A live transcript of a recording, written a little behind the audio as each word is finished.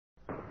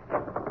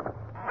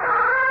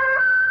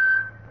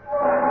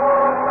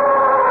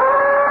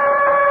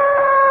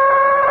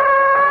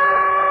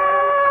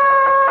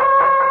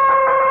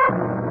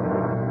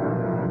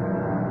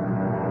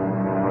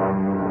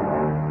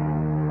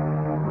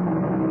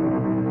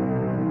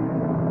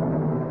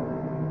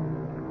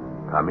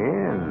Come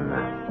in.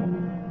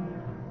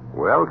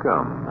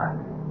 Welcome.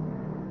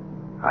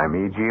 I'm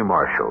E.G.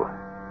 Marshall.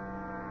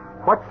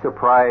 What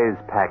surprise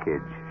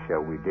package shall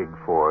we dig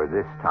for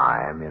this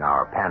time in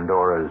our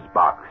Pandora's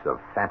box of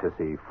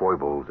fantasy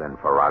foibles and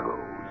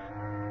farragos?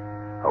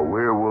 A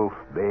werewolf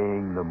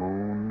baying the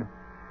moon?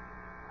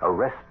 A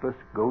restless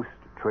ghost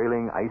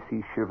trailing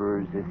icy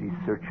shivers as he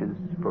searches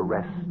for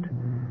rest?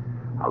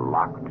 A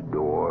locked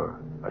door?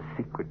 A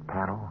secret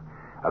panel?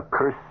 A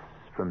curse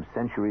from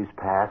centuries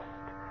past?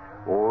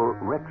 Or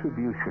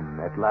retribution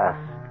at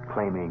last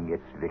claiming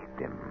its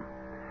victim?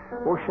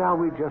 Or shall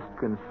we just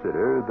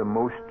consider the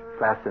most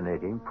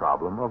fascinating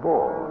problem of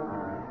all?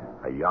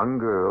 A young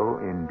girl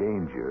in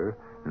danger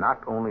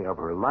not only of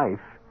her life,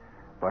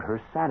 but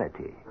her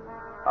sanity.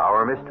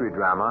 Our mystery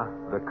drama,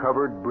 The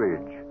Covered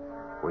Bridge,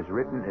 was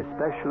written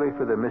especially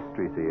for the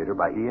Mystery Theater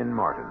by Ian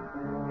Martin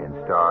and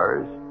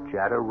stars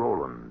Jada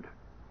Rowland.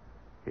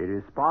 It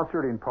is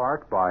sponsored in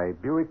part by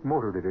Buick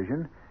Motor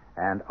Division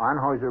and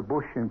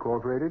Anheuser-Busch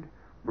Incorporated,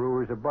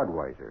 Brewers of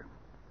Budweiser.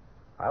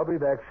 I'll be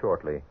back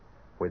shortly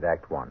with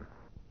Act One.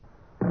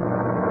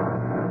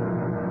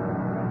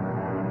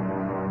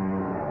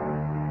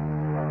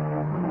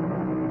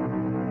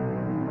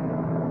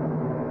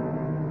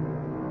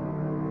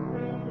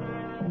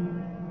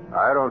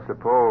 I don't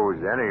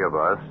suppose any of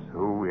us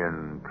who,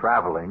 in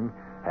traveling,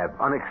 have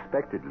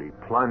unexpectedly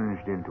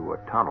plunged into a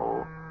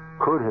tunnel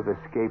could have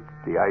escaped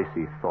the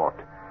icy thought,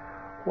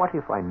 what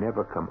if I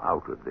never come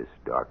out of this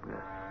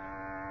darkness?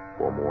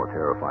 Or more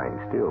terrifying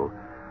still,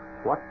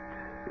 what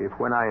if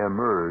when I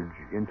emerge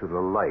into the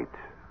light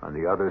on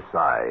the other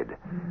side,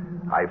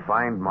 I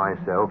find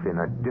myself in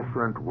a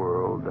different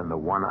world than the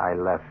one I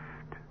left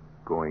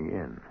going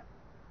in?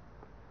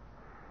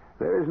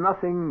 There is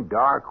nothing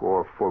dark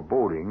or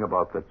foreboding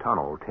about the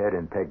tunnel Ted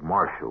and Peg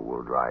Marshall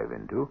will drive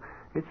into.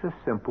 It's a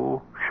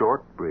simple,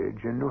 short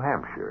bridge in New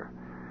Hampshire.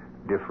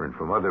 Different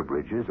from other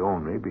bridges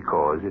only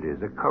because it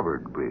is a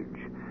covered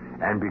bridge,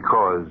 and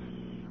because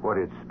what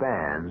it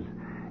spans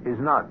is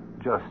not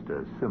just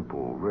a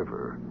simple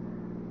river,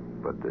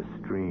 but the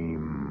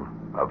stream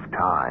of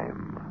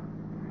time.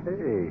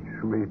 Hey,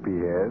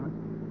 sleepyhead.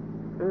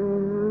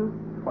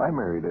 I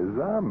married a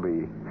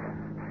zombie.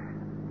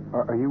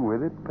 Are you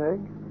with it, Peg?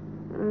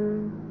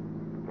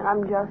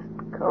 I'm just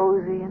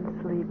cozy and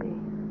sleepy.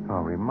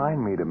 Oh,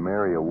 remind me to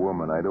marry a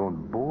woman I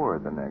don't bore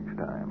the next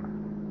time.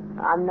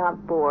 I'm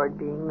not bored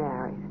being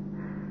married.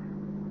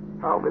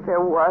 Oh, but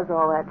there was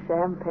all that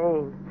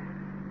champagne.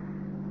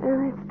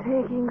 And it's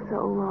taking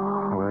so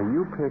long. Well,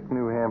 you picked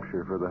New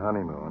Hampshire for the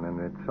honeymoon, and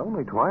it's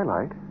only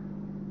twilight.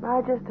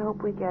 I just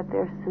hope we get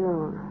there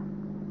soon.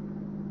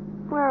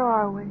 Where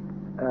are we?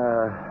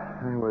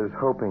 I was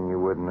hoping you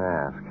wouldn't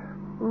ask.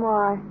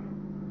 Why?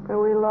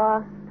 Are we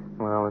lost?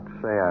 Well, let's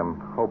say I'm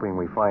hoping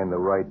we find the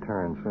right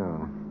turn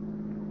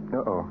soon.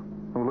 Uh-oh.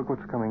 Oh, look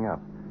what's coming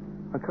up.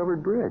 A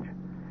covered bridge.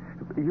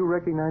 You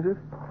recognize it?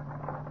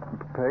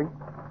 Peg?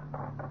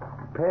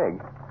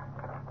 Peg?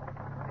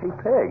 Hey,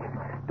 Peg,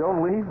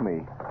 don't leave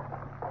me.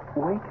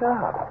 Wake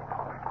up.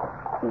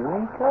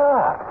 Wake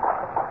up.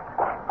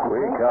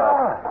 Wake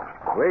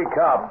up. Wake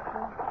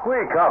up.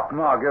 Wake up,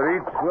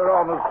 Marguerite. We're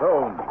almost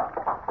home.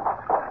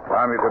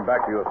 Time you come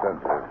back to your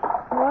senses.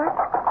 What?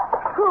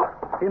 Who?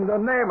 In the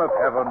name of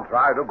heaven,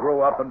 try to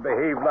grow up and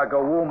behave like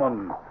a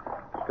woman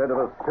instead of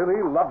a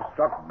silly,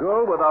 love-struck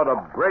girl without a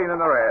brain in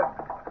her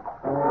head.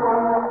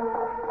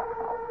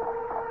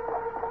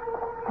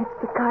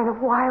 It's the kind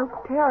of wild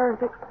terror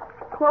that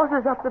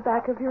closes up the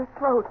back of your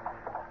throat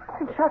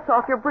and shuts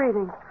off your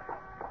breathing.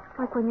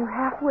 Like when you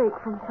half wake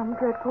from some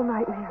dreadful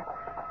nightmare.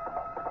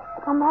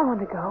 A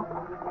moment ago,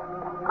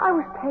 I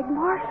was Peg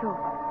Marshall,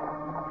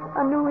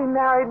 a newly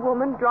married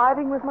woman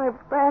driving with my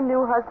brand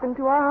new husband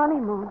to our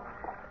honeymoon.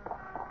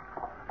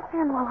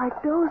 And while I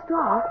dozed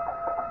off,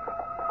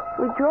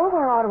 we drove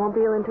our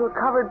automobile into a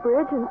covered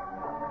bridge and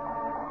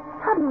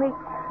suddenly,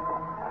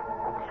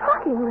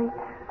 shockingly,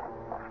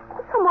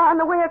 somewhere on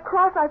the way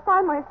across, I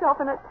find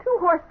myself in a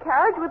two-horse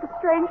carriage with a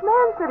strange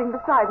man sitting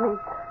beside me.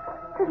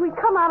 As we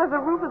come out of the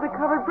roof of the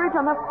covered bridge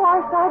on the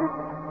far side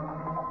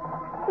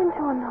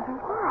into another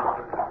world.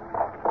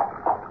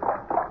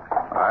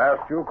 I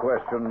asked you a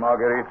question,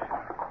 Marguerite.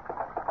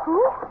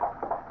 Who?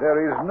 There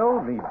is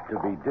no need to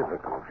be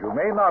difficult. You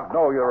may not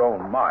know your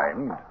own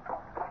mind,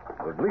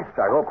 but at least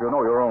I hope you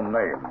know your own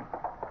name.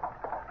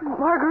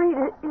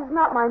 Marguerite is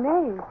not my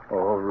name.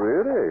 Oh,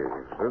 really?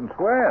 Since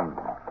when?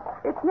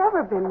 It's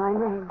never been my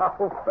name. How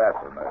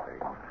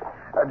fascinating.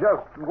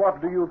 Just what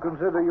do you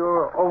consider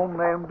your own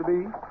name to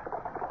be?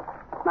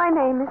 My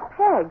name is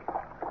Peg.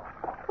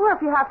 Well,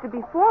 if you have to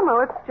be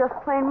formal, it's just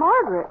plain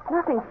Margaret.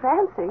 Nothing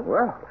fancy.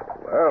 Well,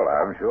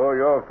 I'm sure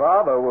your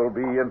father will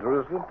be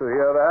interested to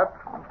hear that.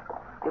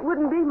 It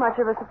wouldn't be much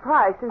of a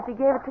surprise since he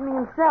gave it to me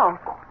himself.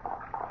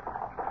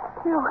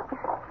 Now,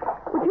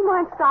 would you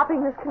mind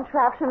stopping this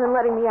contraption and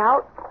letting me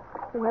out?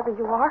 Whoever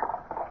you are.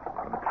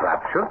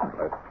 Contraption?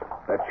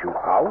 Let you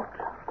out?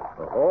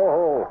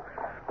 Oh,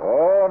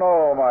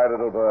 no, my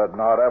little bird,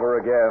 not ever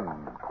again.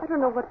 I don't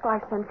know what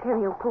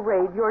bicentennial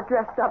parade you're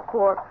dressed up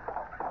for,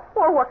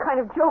 or what kind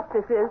of joke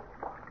this is.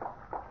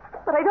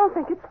 But I don't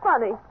think it's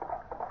funny.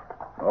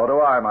 Nor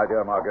do I, my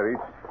dear Marguerite.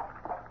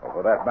 Or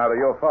for that matter,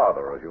 your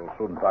father, as you'll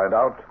soon find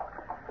out.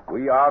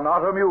 We are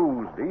not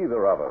amused,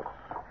 either of us.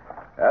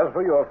 As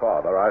for your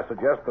father, I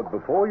suggest that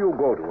before you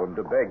go to him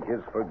to beg his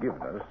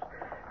forgiveness,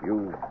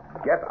 you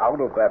get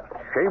out of that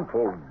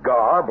shameful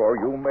garb, or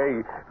you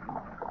may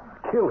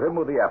kill him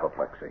with the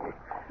apoplexy.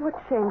 What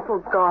shameful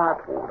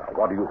garb? Oh, now,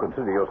 what do you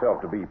consider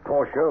yourself to be?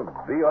 Portia,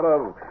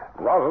 Viola,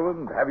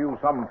 Rosalind? Have you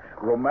some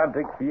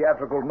romantic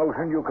theatrical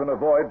notion you can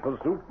avoid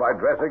pursuit by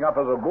dressing up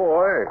as a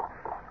boy?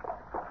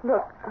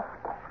 Look,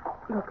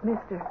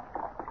 mister.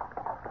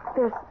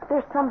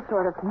 There's some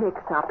sort of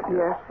mix-up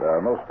here.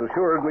 Yes, most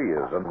assuredly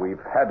is, and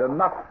we've had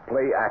enough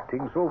play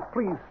acting, so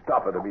please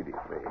stop it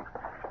immediately.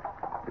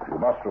 If you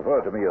must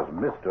refer to me as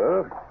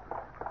Mr.,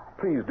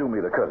 please do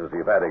me the courtesy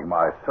of adding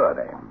my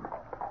surname.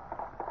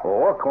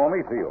 Or call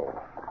me Theo.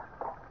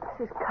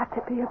 This has got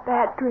to be a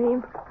bad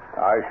dream.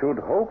 I should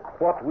hope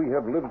what we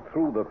have lived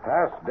through the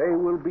past day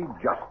will be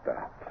just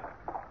that.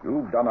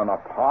 You've done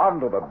enough harm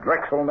to the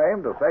Drexel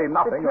name to say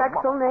nothing The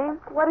Drexel name?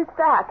 What is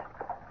that?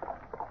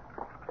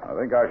 I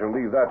think I shall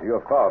leave that to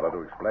your father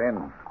to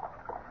explain.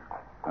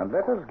 And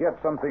let us get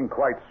something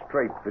quite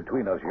straight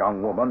between us,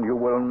 young woman. You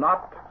will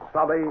not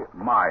sully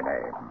my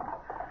name.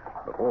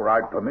 Before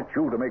I'd permit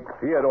you to make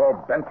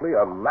Theodore Bentley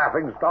a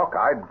laughingstock,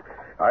 I'd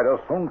as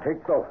soon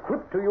take the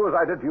whip to you as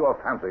I did to your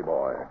fancy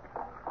boy.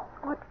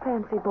 What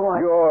fancy boy?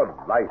 Your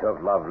light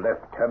of love,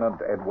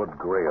 Lieutenant Edward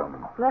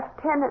Graham.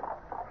 Lieutenant...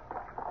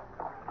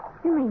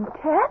 You mean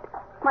Ted?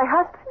 My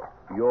husband?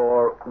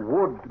 Your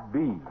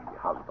would-be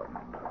husband.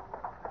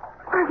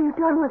 What have you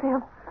done with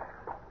him?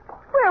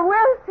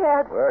 Where's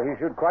Ted? Well, he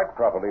should quite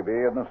properly be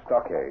in the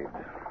stockade.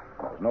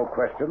 There's no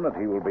question that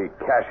he will be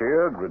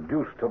cashiered,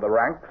 reduced to the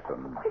ranks,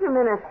 and... Wait a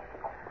minute.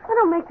 I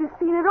don't make this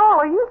scene at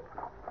all. Are you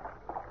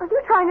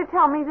trying to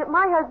tell me that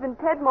my husband,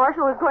 Ted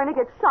Marshall, is going to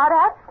get shot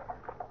at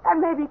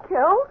and maybe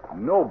killed?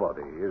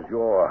 Nobody is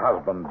your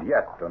husband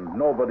yet, and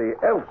nobody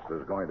else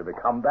is going to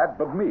become that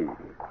but me.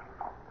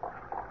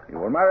 You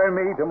will marry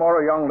me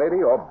tomorrow, young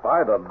lady, or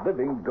by the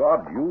living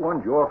God, you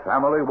and your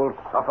family will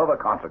suffer the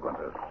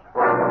consequences.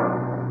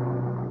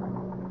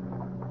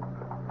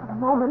 For the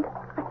moment,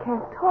 I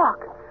can't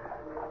talk.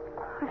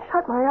 I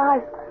shut my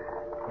eyes,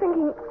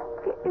 thinking,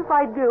 if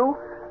I do,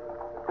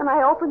 and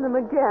I open them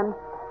again,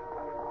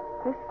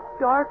 this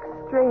dark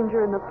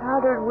stranger in the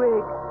powdered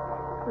wig,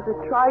 with a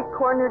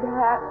tri-cornered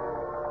hat,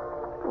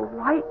 the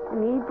white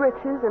knee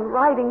breeches and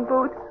riding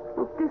boots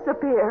will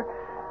disappear.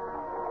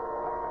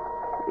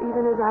 But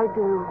even as I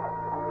do,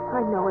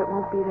 I know it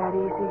won't be that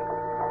easy.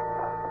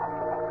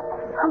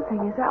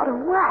 Something is out of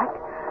whack.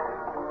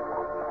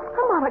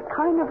 I'm on a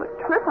kind of a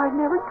trip I've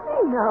never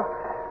dreamed of.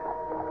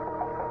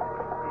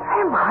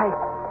 Where am I?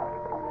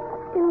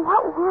 In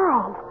what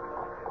world?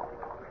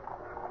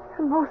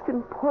 And most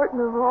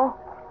important of all,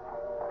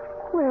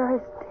 where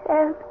is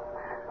Ted,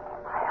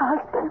 my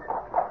husband?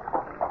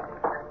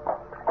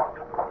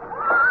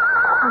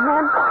 And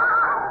then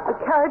the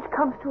carriage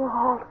comes to a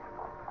halt,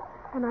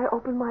 and I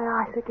open my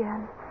eyes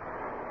again.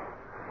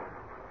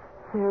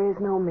 There is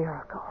no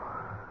miracle.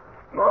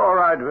 All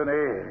right,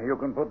 Vinny. You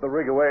can put the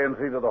rig away and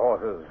see to the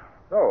horses.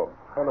 Oh,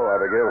 hello,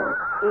 Abigail.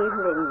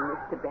 Evening,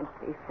 Mr.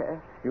 Bentley, sir.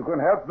 You can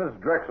help Miss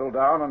Drexel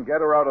down and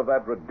get her out of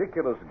that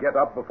ridiculous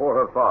get-up before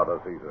her father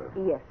sees her.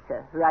 Yes,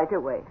 sir. Right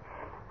away.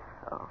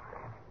 Oh,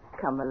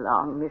 come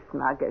along, Miss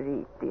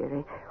Marguerite,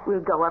 dearie.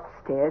 We'll go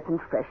upstairs and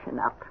freshen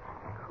up.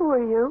 Who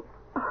are you?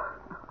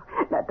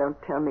 Now,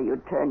 don't tell me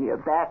you'd turn your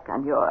back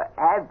on your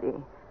Abby.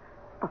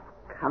 Oh,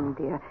 come,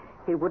 dear.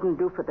 It wouldn't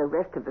do for the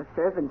rest of the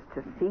servants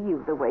to see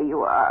you the way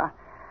you are.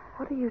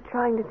 What are you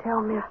trying to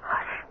tell me?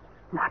 Hush.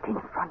 Not in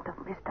front of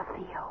Mr.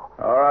 Theo.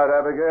 All right,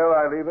 Abigail,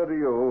 I leave her to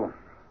you.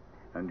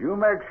 And you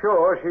make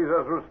sure she's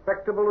as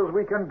respectable as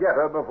we can get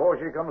her before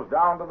she comes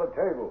down to the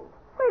table.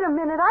 Wait a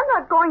minute. I'm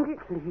not going to...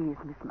 Please,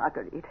 Miss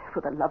Marguerite,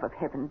 for the love of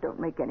heaven, don't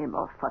make any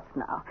more fuss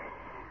now.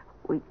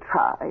 We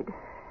tried,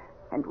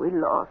 and we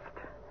lost.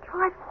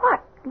 Tried what?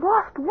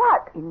 Lost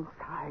what?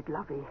 Inside,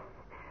 lovey.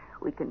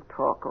 We can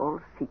talk all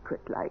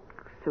secret-like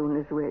soon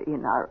as we're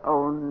in our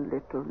own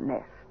little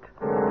nest.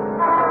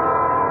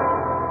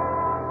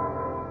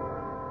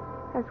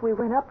 As we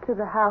went up to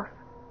the house,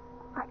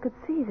 I could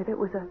see that it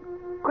was a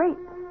great,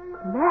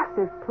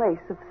 massive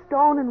place of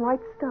stone and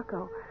white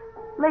stucco,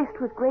 laced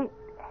with great,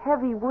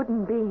 heavy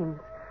wooden beams.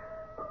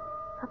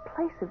 A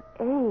place of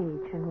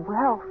age and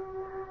wealth.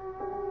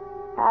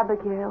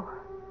 Abigail,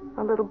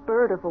 a little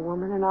bird of a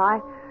woman, and I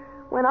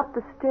went up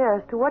the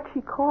stairs to what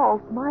she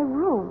called my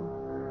room.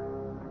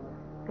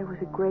 There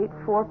was a great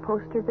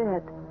 4-poster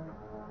bed,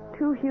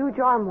 2 huge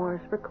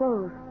armoires for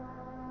clothes,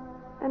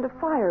 and a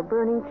fire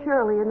burning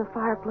cheerily in the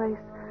fireplace.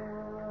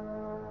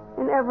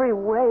 In every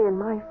way, in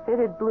my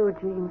fitted blue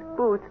jeans,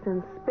 boots,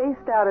 and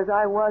spaced out as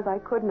I was, I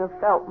couldn't have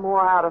felt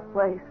more out of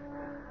place.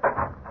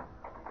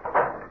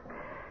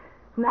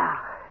 Now,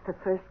 the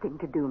first thing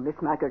to do, Miss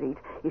Marguerite,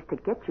 is to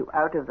get you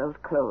out of those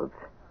clothes.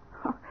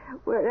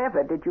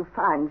 Wherever did you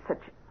find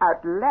such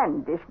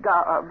outlandish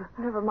garb?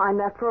 Never mind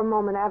that for a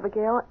moment,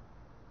 Abigail.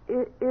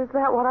 Is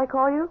that what I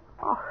call you?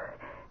 Oh,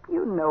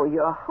 you know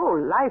your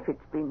whole life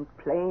it's been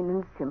plain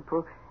and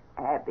simple,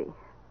 Abby.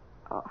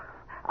 Oh,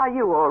 are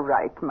you all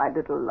right, my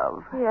little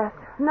love? Yes.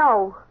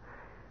 No,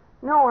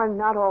 I'm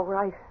not all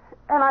right.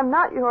 And I'm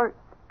not your...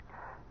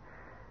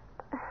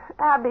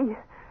 Abby,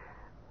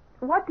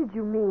 what did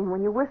you mean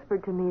when you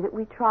whispered to me that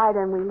we tried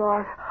and we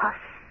lost? Hush.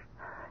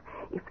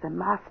 If the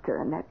master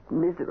and that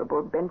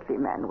miserable Bentley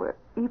man were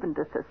even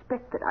to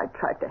suspect that I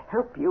tried to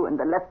help you and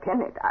the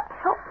lieutenant...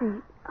 Help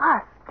me?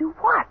 Us? Do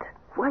what?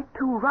 Why,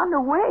 to run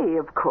away,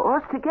 of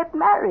course, to get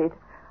married.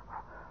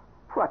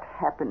 What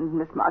happened,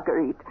 Miss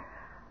Marguerite?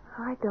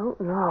 I don't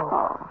know.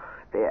 Oh,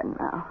 there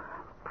now.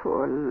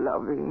 Poor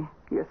Lovey.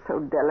 You're so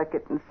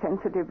delicate and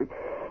sensitive.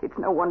 It's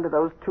no wonder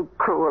those two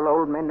cruel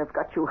old men have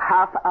got you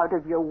half out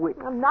of your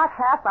wits. I'm not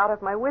half out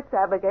of my wits,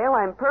 Abigail.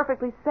 I'm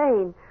perfectly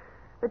sane.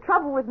 The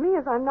trouble with me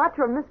is I'm not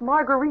your Miss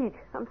Marguerite.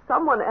 I'm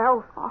someone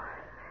else. Oh,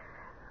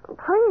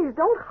 please,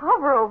 don't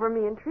hover over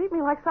me and treat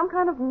me like some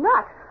kind of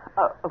nut.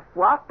 Of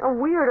what? A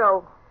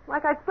weirdo.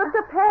 Like I'd flipped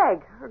a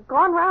peg or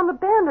gone round the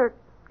bend or...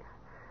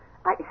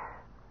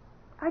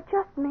 I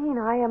just mean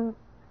I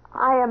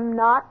am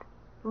not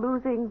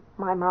losing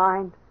my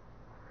mind.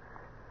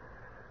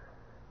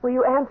 Will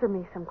you answer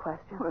me some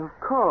questions? Well, of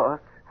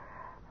course.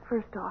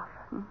 First off,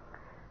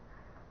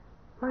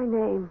 my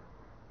name.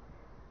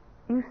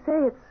 You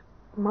say it's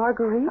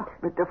Marguerite? Oh,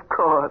 but of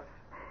course.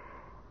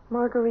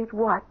 Marguerite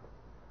what?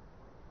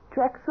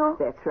 Drexel?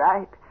 That's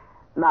right.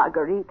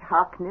 Marguerite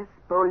Harkness,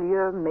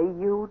 Beaulieu,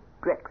 Mayhew,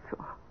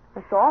 Drexel.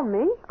 That's all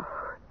me?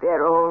 Oh,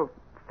 they're all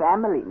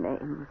family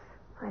names.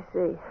 I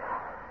see.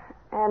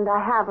 And I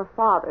have a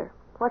father.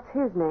 What's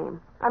his name?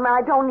 I mean,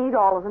 I don't need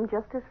all of them,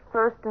 just his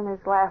first and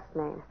his last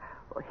name.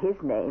 Well, his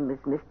name is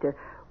Mr.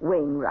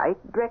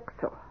 Wainwright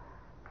Drexel.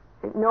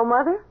 No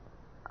mother?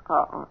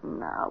 Oh,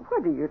 now,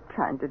 what are you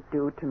trying to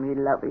do to me,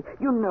 lovey?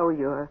 You know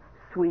your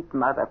sweet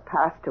mother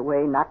passed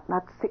away not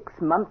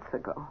 6 months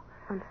ago.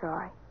 I'm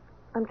sorry.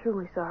 I'm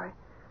truly sorry.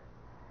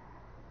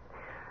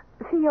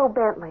 Theo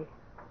Bentley.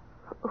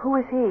 Who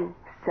is he?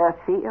 Sir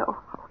Theo.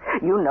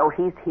 You know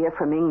he's here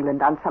from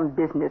England on some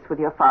business with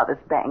your father's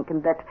bank,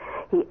 and that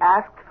he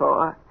asked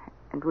for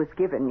and was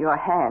given your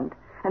hand,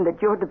 and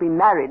that you're to be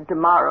married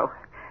tomorrow.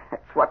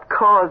 That's what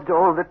caused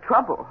all the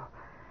trouble.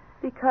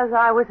 Because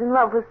I was in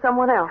love with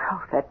someone else.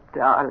 Oh, that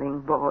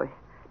darling boy.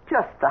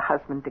 Just the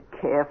husband to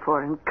care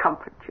for and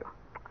comfort you.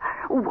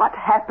 What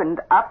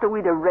happened after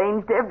we'd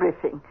arranged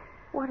everything?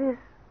 What is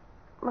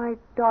my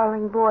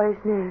darling boy's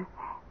name?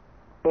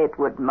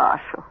 Edward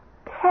Marshall.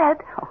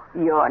 Ted? Oh,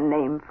 your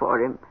name for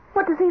him.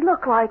 What does he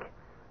look like?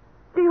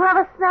 Do you have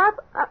a snap?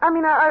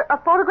 A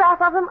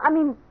photograph of him?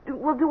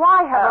 Do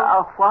I have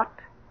a what?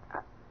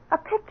 A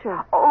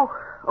picture. Oh,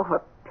 a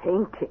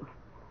painting.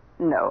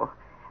 No.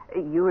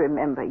 You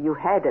remember, you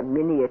had a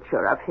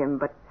miniature of him,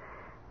 but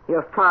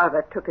your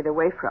father took it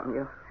away from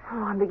you.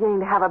 Oh, I'm beginning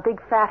to have a big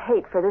fat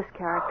hate for this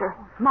character.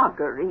 Oh,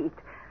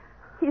 Marguerite,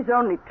 he's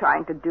only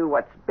trying to do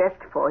what's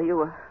best for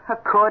you,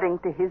 according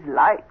to his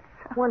lights.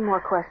 One more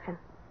question.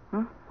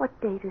 What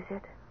date is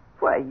it?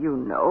 Why, you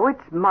know,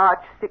 it's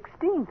March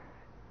 16th.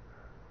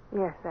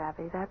 Yes,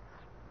 Abby, that's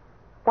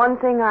one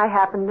thing I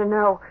happen to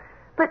know.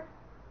 But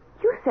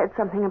you said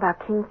something about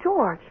King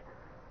George.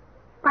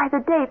 By the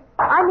date,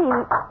 I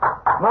mean...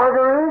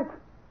 Marguerite,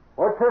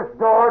 what's this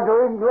door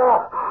doing there?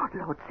 Oh,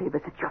 Lord save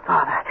us, it's your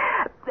father.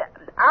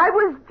 I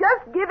was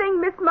just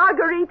giving Miss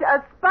Marguerite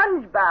a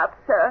sponge bath,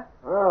 sir.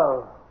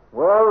 Oh,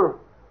 well,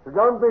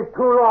 don't be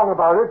too long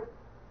about it.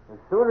 As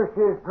soon as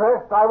she's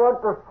dressed, I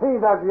want to see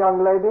that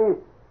young lady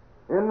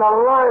in the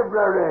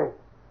library.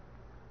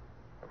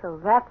 So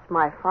that's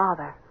my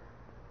father.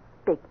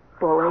 Big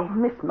bully. Oh,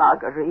 Miss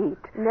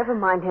Marguerite. Never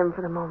mind him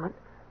for the moment.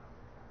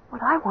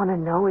 What I want to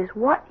know is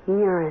what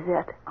year is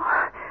it?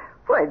 Oh,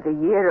 why, the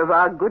year of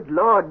our good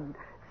Lord,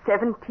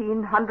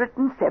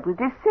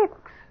 1776.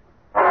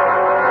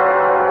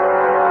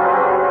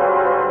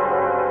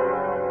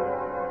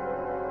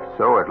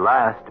 So at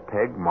last,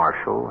 Peg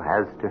Marshall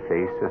has to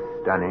face a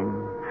stunning,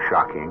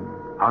 shocking,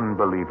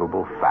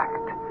 unbelievable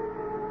fact.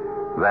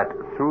 That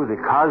through the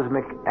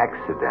cosmic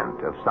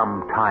accident of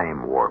some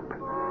time warp,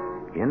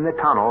 in the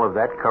tunnel of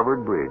that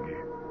covered bridge,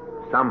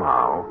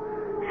 somehow,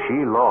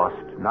 she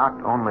lost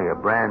not only a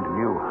brand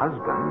new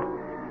husband,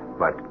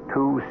 but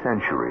 2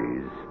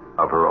 centuries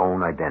of her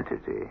own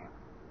identity.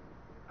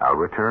 I'll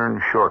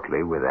return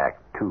shortly with Act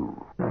 2.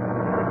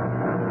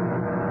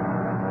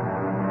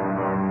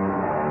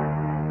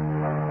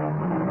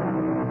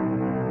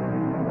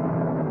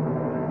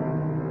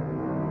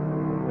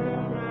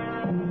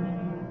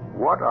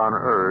 What on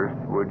earth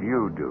would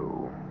you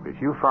do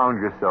if you found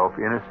yourself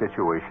in a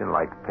situation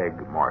like Peg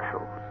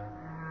Marshall's?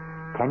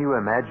 Can you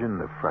imagine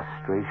the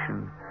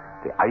frustration,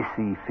 the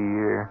icy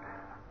fear,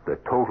 the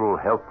total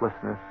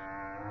helplessness?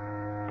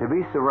 To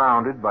be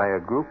surrounded by a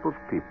group of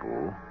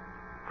people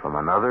from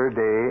another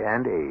day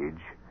and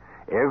age,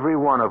 every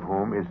one of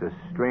whom is a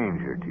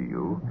stranger to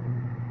you,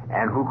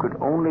 and who could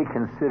only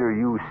consider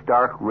you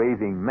stark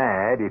raving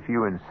mad if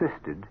you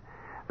insisted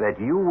that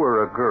you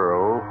were a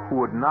girl who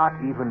would not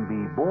even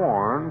be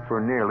born for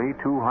nearly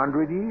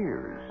 200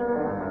 years.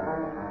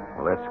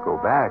 Well, let's go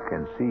back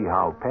and see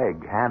how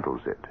Peg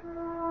handles it.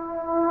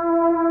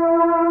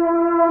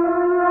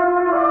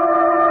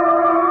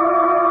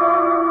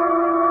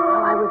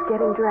 While I was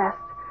getting dressed,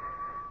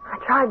 I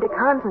tried to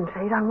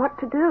concentrate on what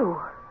to do,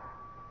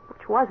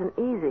 which wasn't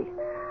easy.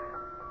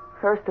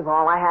 First of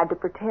all, I had to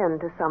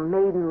pretend to some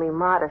maidenly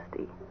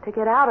modesty to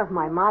get out of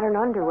my modern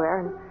underwear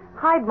and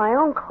hide my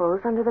own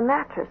clothes under the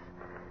mattress.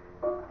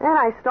 Then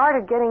I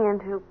started getting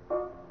into,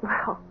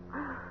 well,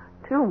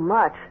 too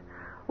much.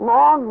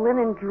 Long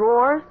linen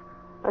drawers,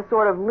 a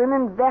sort of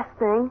linen vest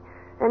thing,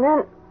 and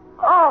then,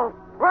 oh,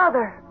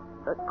 brother,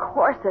 the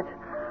corset.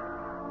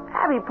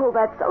 Abby pulled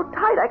that so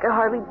tight I could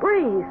hardly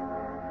breathe.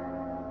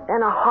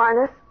 Then a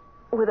harness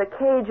with a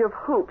cage of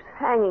hoops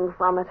hanging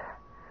from it.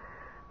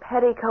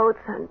 Petticoats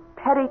and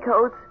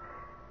petticoats,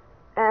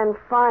 and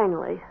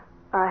finally,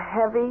 a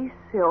heavy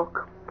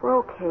silk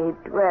brocade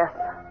dress.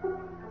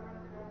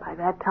 By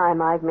that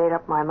time, I'd made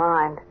up my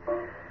mind.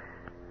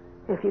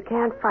 If you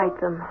can't fight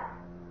them,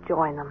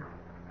 join them.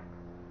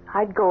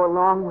 I'd go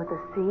along with the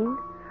scene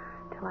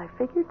till I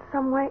figured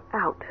some way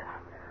out.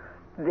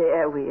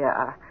 There we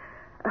are.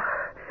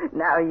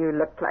 Now you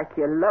look like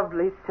your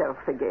lovely self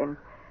again.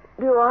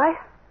 Do I?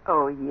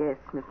 Oh, yes,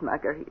 Miss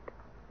Marguerite.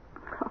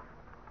 Oh,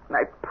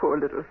 my poor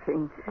little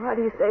thing. Why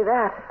do you say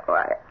that?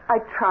 Oh, I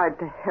tried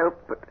to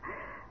help, but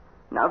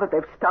now that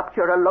they've stopped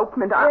your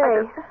elopement,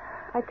 I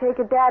take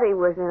it Daddy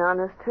was in on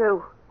this,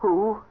 too.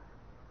 Who?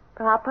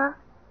 Papa?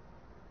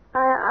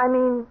 I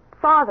mean,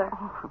 Father.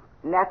 Oh,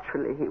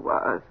 naturally he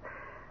was.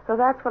 So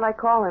that's what I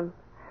call him.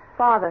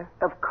 Father.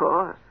 Of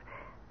course.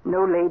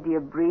 No lady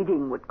of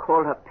breeding would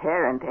call her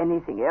parent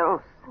anything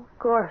else. Of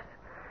course.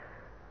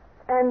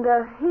 And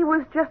he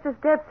was just as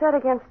dead set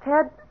against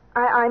Ted,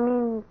 I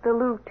mean the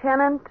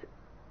lieutenant,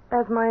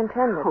 as my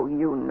intended. Oh,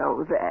 you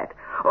know that.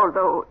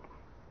 Although,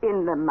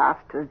 in the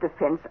master's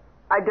defense,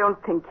 I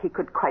don't think he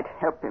could quite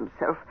help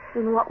himself.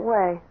 In what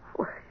way?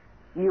 Well,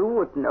 you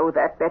would know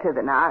that better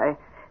than I.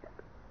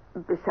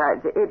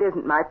 Besides, it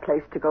isn't my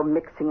place to go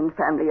mixing in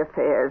family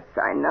affairs,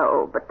 I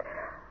know, but...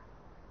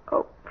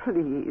 Oh,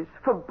 please,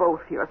 for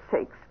both your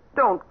sakes,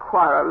 don't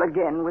quarrel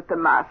again with the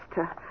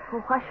master.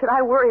 Well, why should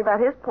I worry about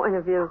his point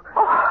of view?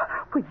 Oh,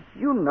 well,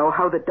 you know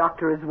how the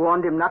doctor has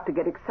warned him not to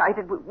get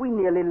excited. We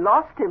nearly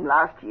lost him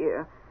last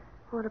year.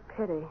 What a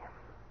pity.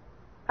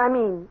 I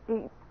mean,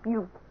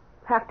 you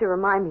have to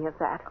remind me of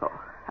that. Oh,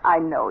 I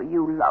know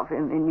you love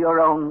him in your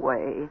own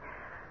way.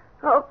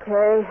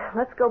 Okay,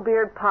 let's go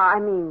beard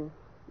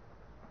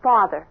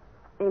Father,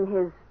 in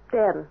his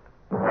den.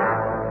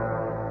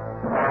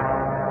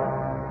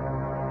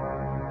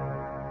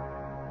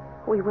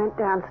 We went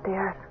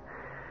downstairs,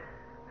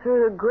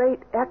 through the great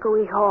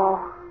echoey hall,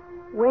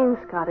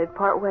 wainscoted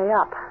part way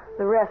up,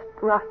 the rest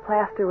rough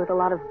plaster with a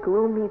lot of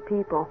gloomy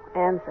people,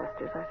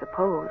 ancestors, I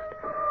supposed,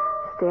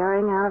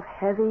 staring out of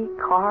heavy,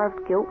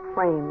 carved gilt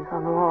frames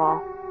on the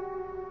wall.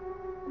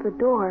 The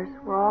doors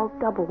were all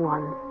double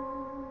ones,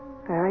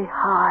 very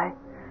high,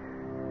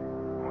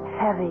 and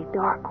heavy,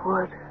 dark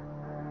wood.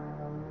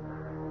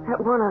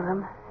 At one of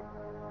them,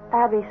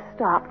 Abby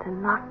stopped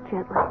and knocked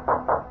gently.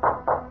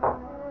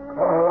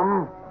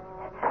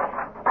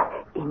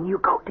 In you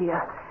go,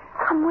 dear.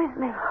 Come with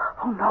me.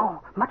 Oh,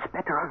 no. Much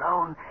better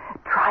alone.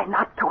 Try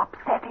not to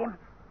upset him.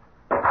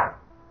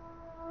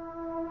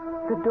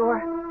 The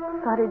door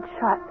thudded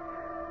shut,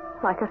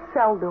 like a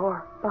cell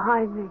door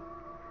behind me.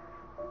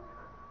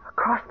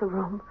 Across the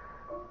room,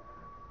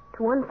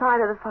 to one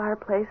side of the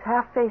fireplace,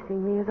 half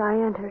facing me as I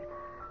entered,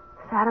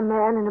 sat a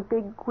man in a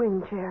big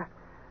wing chair.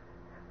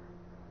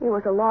 He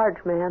was a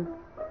large man,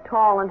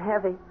 tall and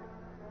heavy,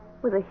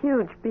 with a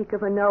huge beak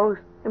of a nose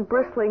and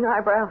bristling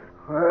eyebrows.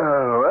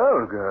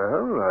 Well,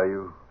 girl, are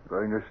you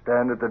going to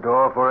stand at the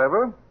door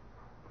forever?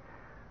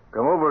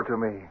 Come over to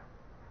me.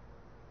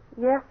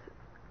 Yes,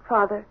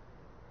 Father.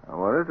 I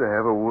wanted to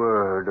have a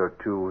word or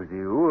two with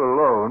you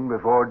alone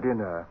before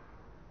dinner.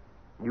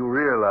 You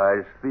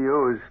realize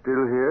Theo is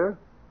still here?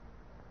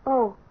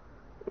 Oh,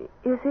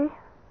 is he?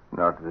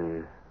 Not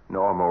the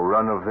normal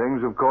run of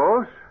things, of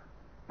course.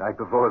 Night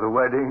before the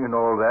wedding and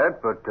all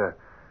that, but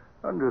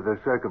under the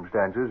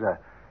circumstances,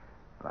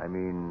 I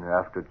mean,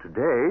 after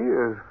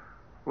today,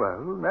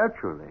 well,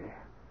 naturally.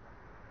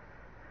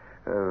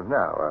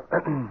 Now,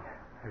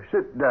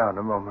 sit down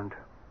a moment.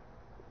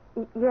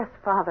 Yes,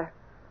 Father.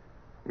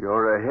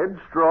 You're a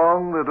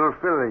headstrong little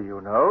filly,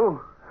 you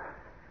know.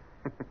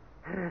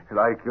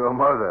 Like your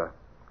mother,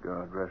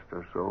 God rest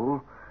her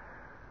soul.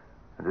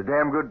 And a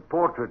damn good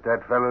portrait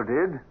that fellow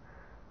did,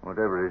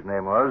 whatever his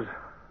name was.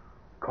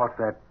 Caught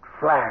that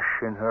flash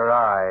in her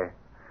eye.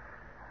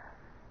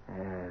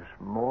 Yes,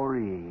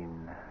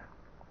 Maureen.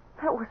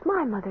 That was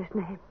my mother's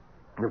name.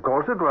 Of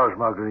course it was,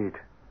 Marguerite.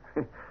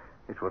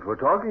 It's what we're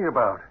talking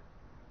about.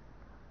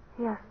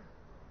 Yes,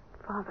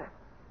 Father.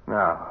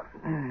 Now,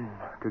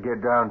 to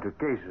get down to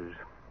cases,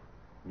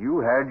 you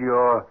had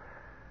your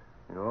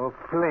Your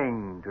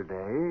fling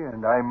today,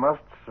 and I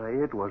must say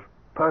it was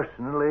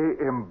personally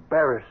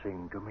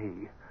embarrassing to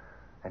me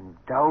and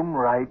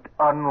downright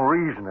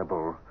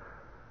unreasonable.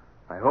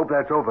 I hope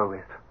that's over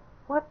with.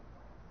 What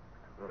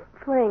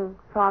fling,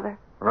 Father?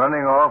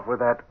 Running off with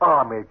that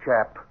army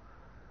chap.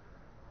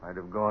 I'd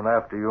have gone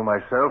after you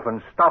myself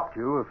and stopped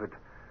you if it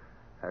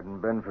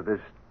hadn't been for this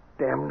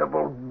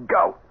damnable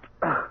gout.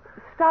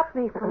 Stop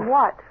me from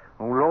what?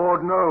 Oh,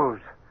 Lord knows.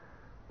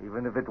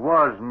 Even if it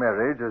was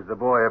marriage, as the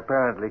boy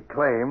apparently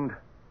claimed,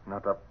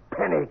 not a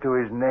penny to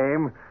his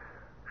name,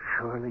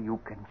 surely you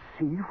can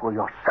see for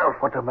yourself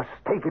what a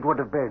mistake it would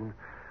have been.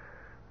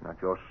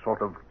 Not your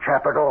sort of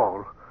chap at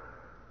all.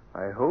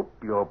 I hope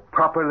you're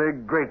properly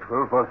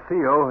grateful for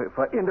Theo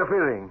for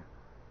interfering.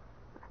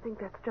 I think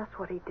that's just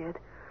what he did.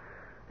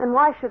 And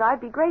why should I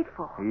be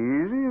grateful?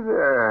 Easy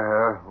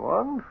there.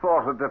 One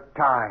thought at a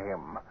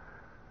time.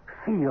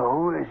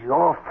 Theo is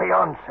your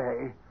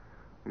fiancé.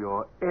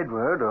 Your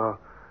Edward, or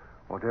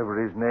whatever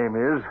his name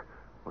is,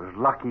 was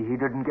lucky he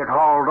didn't get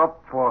hauled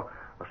up for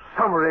a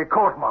summary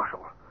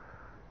court-martial.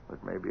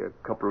 But maybe a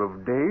couple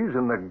of days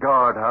in the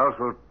guardhouse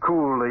will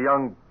cool the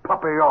young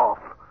puppy off.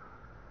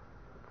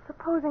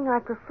 Supposing I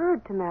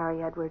preferred to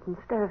marry Edward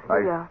instead of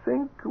Theo. I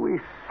think we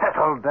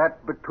settled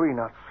that between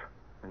us.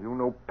 You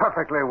know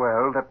perfectly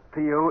well that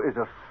Theo is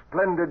a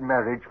splendid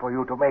marriage for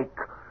you to make,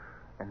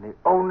 and the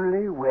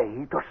only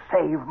way to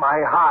save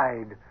my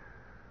hide.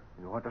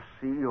 You want to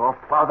see your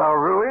father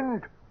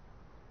ruined?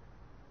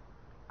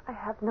 I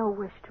have no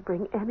wish to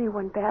bring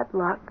anyone bad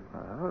luck.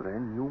 Well,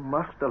 then you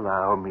must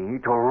allow me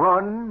to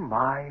run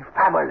my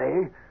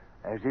family,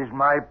 as is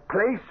my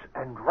place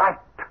and right.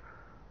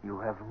 You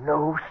have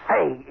no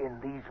say in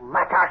these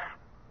matters.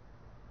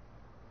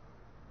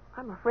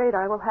 I'm afraid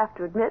I will have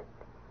to admit,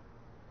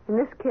 in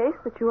this case,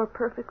 that you are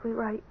perfectly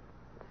right,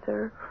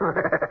 sir.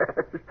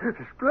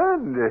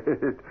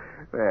 Splendid.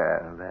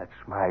 Well,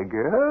 that's my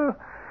girl.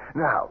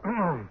 Now,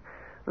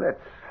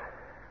 let's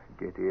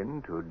get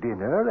into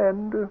dinner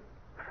and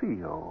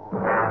Theo.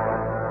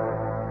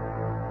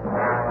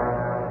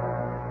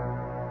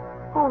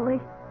 Only,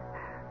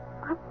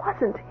 I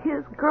wasn't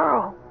his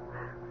girl.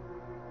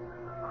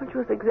 Which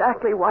was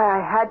exactly why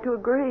I had to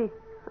agree.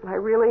 And I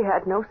really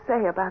had no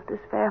say about this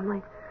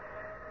family.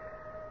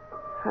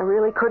 I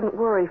really couldn't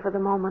worry for the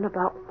moment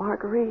about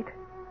Marguerite,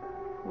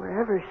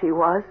 wherever she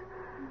was.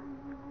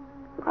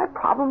 My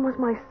problem was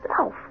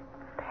myself,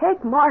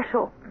 Peg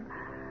Marshall.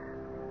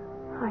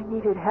 I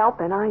needed help,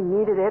 and I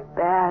needed it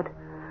bad.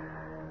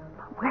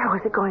 But where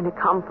was it going to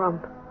come from?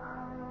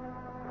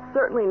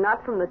 Certainly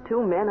not from the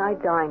two men I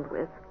dined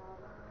with.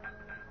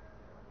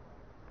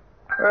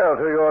 Well,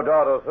 to your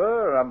daughter,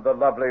 sir, and the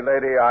lovely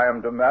lady I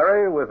am to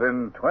marry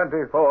within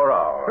 24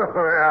 hours.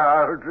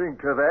 I'll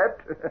drink to that.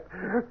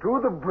 To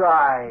the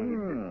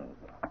bride.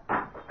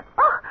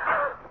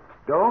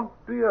 Don't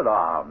be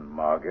alarmed,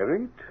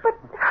 Marguerite. But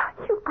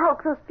you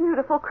broke those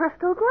beautiful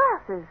crystal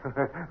glasses.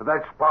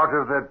 That's part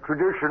of the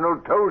traditional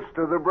toast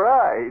to the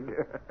bride.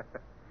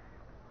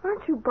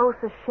 Aren't you both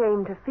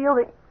ashamed to feel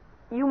that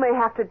you may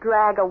have to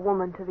drag a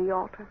woman to the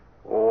altar?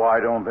 Oh, I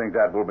don't think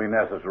that will be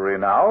necessary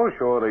now.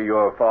 Surely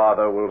your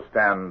father will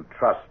stand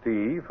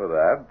trustee for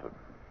that.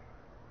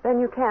 Then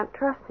you can't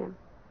trust him.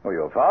 Well,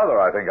 your father,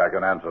 I think I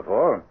can answer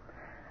for.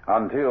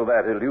 Until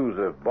that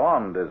elusive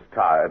bond is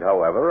tied,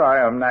 however, I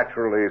am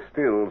naturally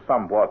still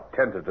somewhat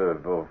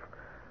tentative of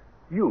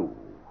you,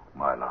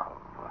 my love.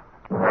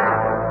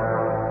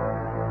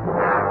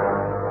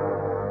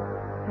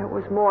 There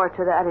was more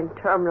to that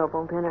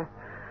interminable dinner,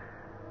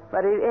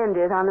 but it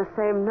ended on the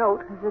same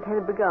note as it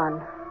had begun.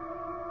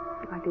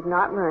 I did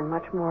not learn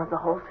much more of the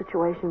whole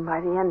situation by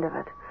the end of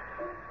it.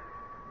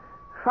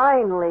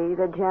 Finally,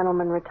 the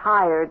gentlemen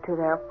retired to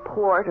their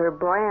port or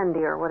brandy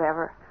or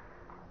whatever,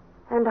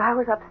 and I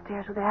was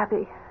upstairs with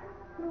Abby,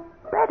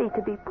 ready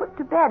to be put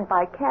to bed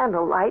by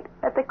candlelight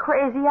at the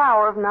crazy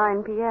hour of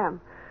 9 p.m.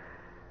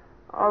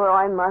 Although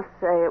I must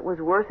say it was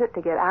worth it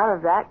to get out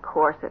of that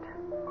corset.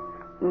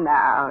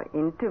 Now,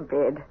 into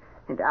bed,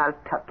 and I'll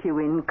tuck you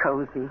in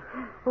cozy.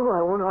 Oh,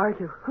 I won't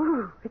argue.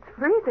 Ooh, it's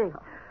freezing.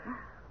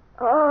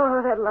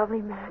 Oh, that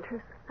lovely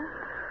mattress.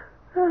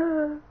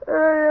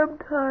 I am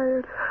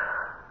tired.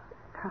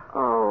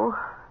 Oh,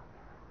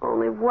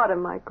 only what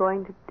am I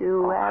going to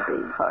do,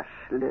 Abby? Hush,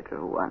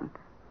 little one.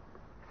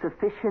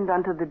 Sufficient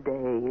unto the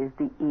day is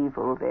the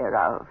evil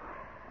thereof.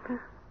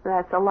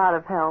 That's a lot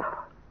of help.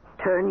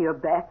 Turn your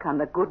back on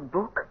the good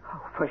book?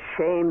 Oh, for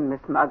shame,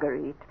 Miss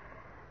Marguerite.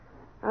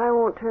 I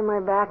won't turn my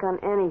back on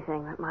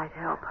anything that might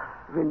help.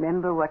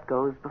 Remember what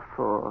goes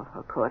before,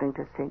 according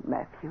to St.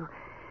 Matthew.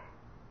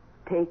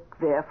 Take,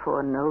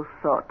 therefore, no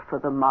thought for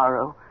the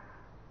morrow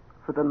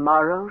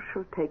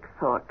shall take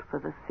thought for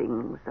the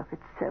things of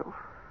itself.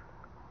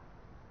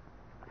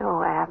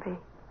 Oh, Abby,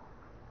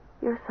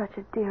 you're such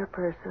a dear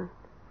person.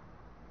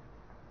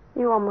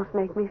 You almost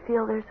make me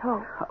feel there's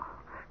hope. Oh,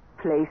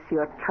 place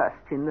your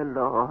trust in the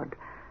Lord,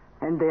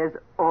 and there's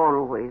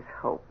always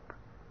hope.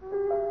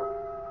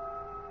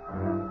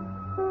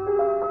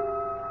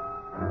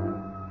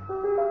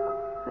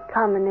 The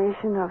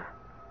combination of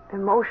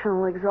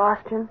emotional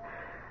exhaustion,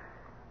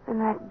 and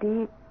that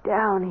deep,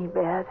 downy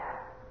bed,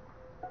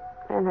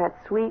 and that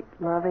sweet,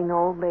 loving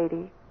old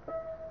lady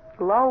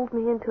lulled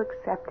me into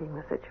accepting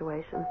the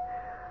situation.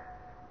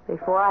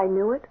 Before I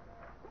knew it,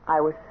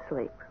 I was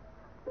asleep.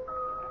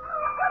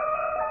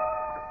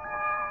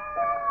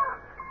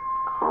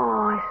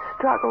 Oh, I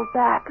struggled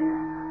back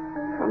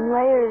from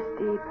layers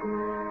deep,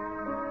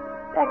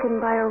 beckoned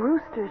by a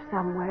rooster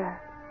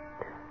somewhere,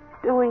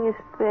 doing his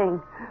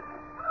thing.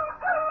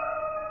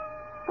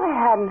 I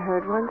hadn't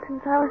heard one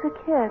since I was a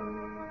kid.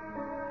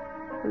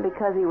 And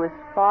because he was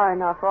far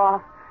enough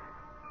off,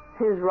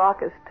 his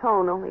raucous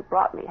tone only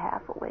brought me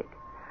half awake.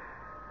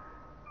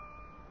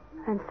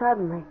 And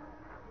suddenly,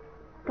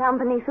 down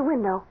beneath the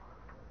window,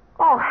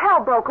 all hell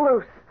broke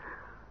loose.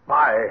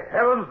 By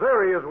heavens,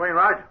 there he is,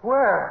 Wainwright.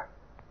 Where?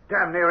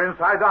 Damn near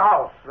inside the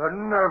house. The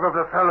nerve of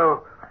the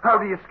fellow.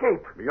 How'd he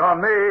escape?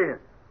 Beyond me.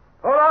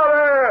 Hello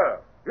there!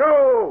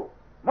 You!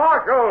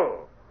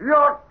 Marshal!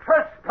 You're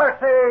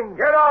trespassing!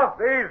 Get off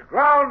these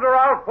grounds or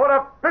I'll put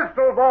a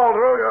pistol ball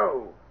through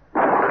you!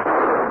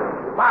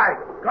 By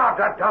God,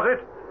 that does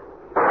it!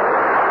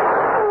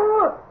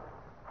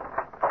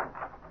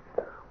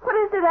 What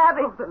is it,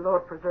 Abby? Oh, the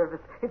Lord preserve us.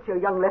 It's your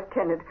young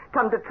lieutenant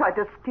come to try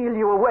to steal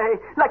you away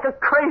like a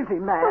crazy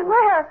man. But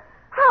where?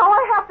 How?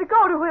 I have to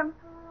go to him.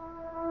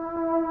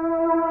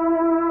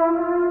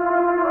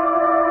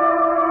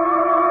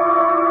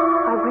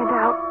 I went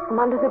out from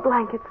under the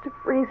blankets to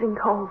freezing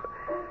cold.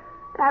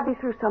 Abby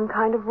threw some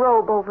kind of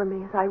robe over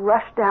me as I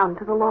rushed down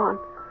to the lawn.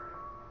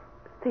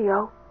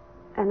 Theo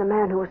and the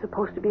man who was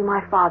supposed to be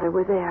my father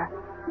were there,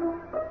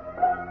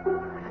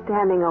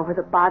 standing over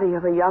the body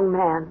of a young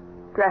man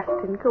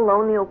dressed in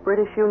colonial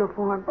British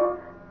uniform.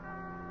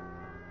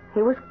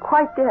 He was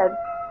quite dead,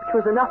 which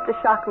was enough to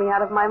shock me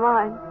out of my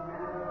mind.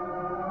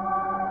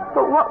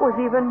 But what was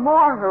even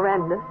more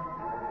horrendous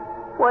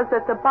was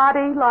that the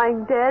body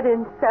lying dead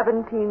in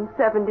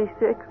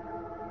 1776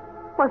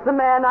 was the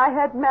man I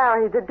had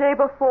married the day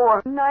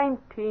before,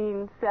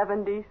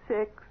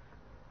 1976.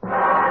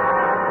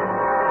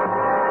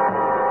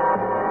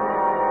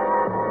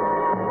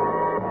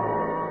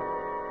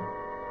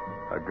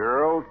 A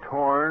girl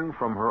torn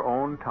from her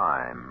own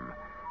time,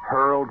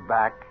 hurled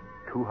back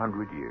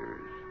 200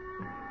 years.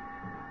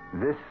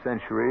 This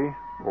century,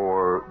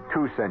 or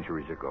 2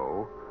 centuries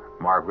ago,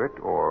 Margaret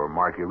or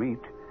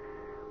Marguerite,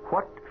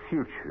 what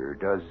future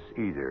does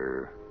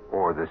either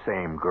or the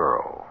same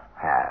girl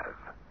have?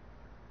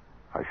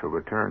 I shall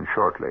return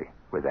shortly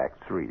with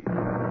Act 3.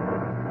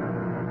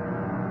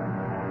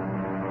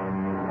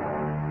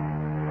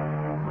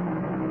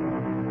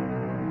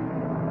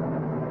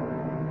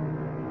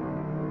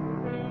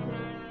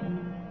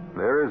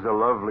 There is a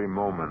lovely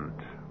moment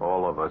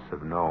all of us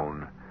have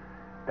known,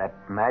 that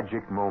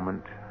magic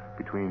moment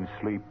between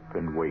sleep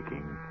and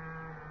waking,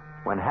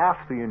 when half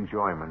the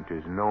enjoyment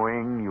is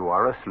knowing you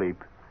are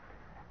asleep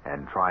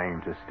and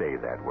trying to stay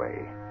that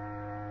way.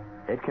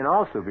 It can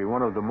also be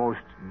one of the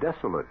most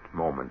desolate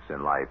moments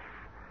in life,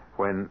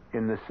 when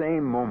in the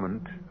same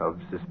moment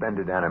of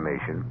suspended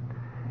animation,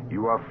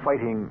 you are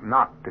fighting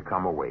not to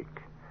come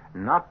awake,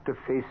 not to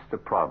face the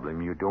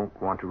problem you don't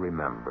want to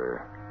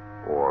remember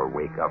or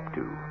wake up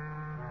to,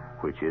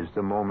 which is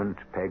the moment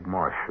Peg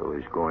Marshall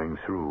is going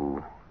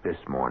through this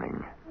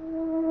morning.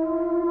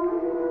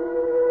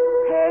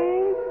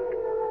 Peg,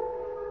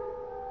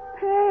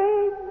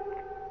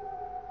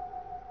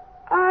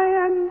 I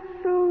am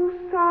so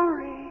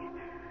sorry,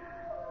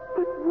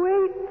 but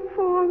wait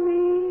for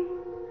me.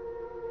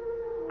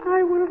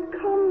 I will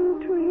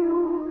come to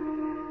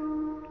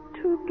you.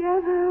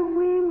 Together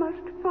we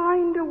must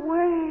find a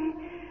way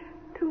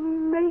to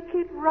make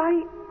it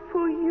right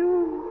for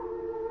you.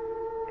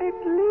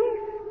 At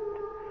least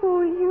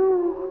for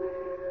you.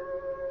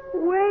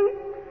 Wait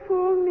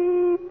for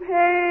me,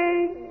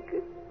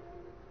 Peg.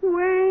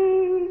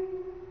 Wait.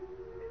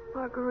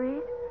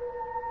 Marguerite?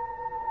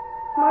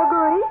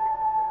 Marguerite?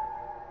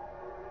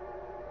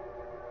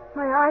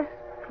 My eyes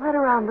fled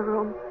around the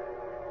room.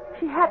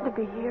 She had to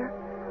be here.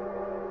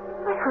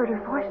 I heard her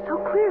voice so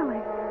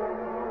clearly.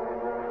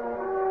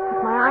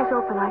 With my eyes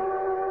open,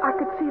 I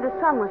could see the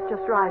sun was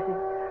just rising.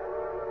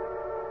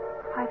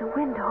 By the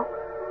window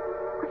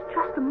was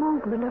just the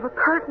movement of a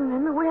curtain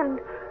in the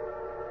wind.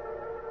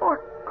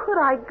 Or could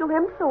I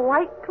glimpse a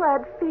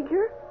white-clad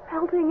figure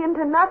melting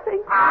into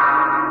nothing?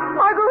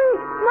 Marguerite!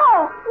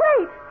 No!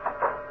 Wait!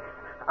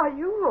 Are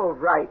you all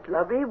right,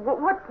 lovey?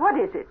 What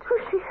is it?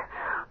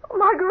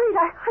 Marguerite,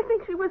 I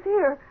think she was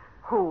here.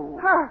 Who?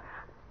 Her.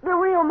 The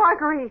real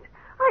Marguerite.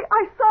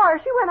 I saw her.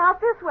 She went out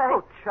this way.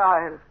 Oh,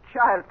 child,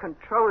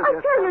 control yourself.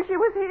 I tell you, she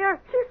was here.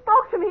 She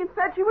spoke to me and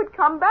said she would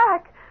come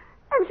back.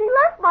 And she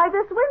left by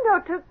this window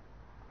to...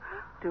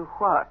 To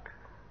what?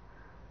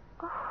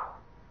 Oh,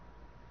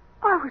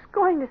 I was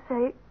going to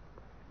say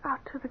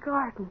out to the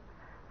garden.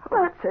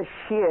 Well, it's a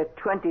sheer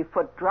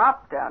 20-foot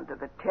drop down to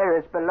the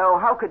terrace below.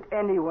 How could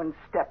anyone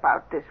step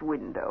out this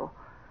window?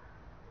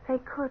 They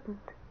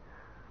couldn't.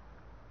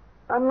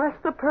 Unless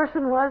the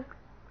person was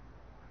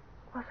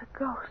a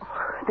ghost.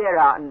 Oh, there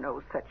are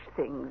no such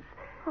things.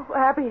 Oh,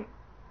 Abby,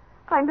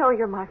 I know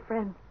you're my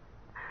friend.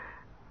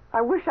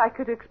 I wish I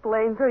could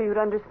explain so you'd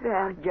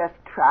understand. Just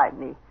try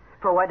me.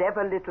 For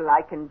whatever little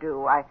I can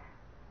do, I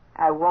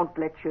won't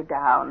let you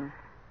down.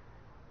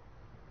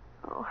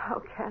 Oh,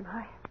 how can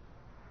I?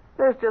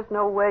 There's just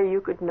no way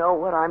you could know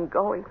what I'm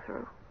going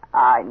through.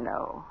 I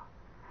know.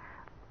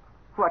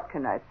 What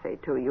can I say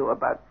to you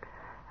about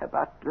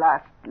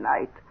last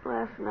night?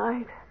 Last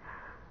night?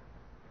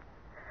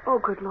 Oh,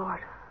 good Lord.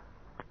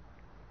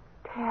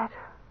 Ted.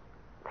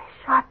 They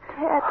shot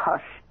Ted.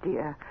 Hush,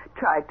 dear.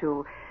 Try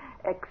to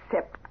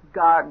accept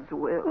God's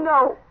will.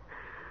 No.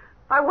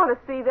 I want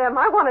to see them.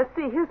 I want to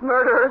see his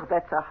murderers. Oh,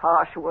 that's a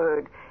harsh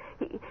word.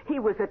 He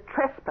was a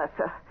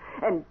trespasser.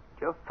 And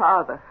your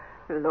father,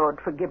 Lord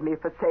forgive me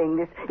for saying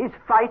this, is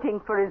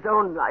fighting for his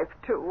own life,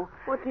 too.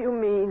 What do you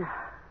mean?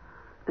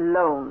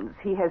 Loans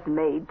he has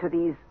made to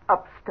these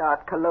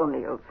upstart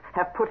colonials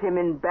have put him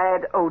in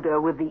bad odor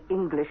with the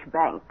English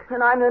bank.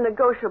 And I'm the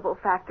negotiable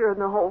factor in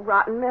the whole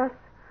rotten mess.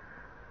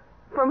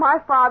 For my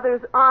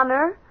father's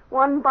honor,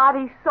 one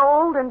body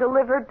sold and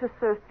delivered to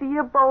Sir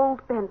Theobald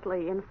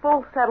Bentley in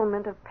full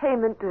settlement of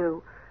payment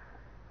due.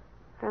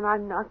 And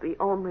I'm not the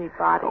only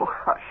body. Oh,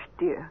 hush,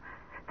 dear.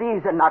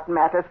 These are not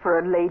matters for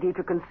a lady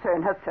to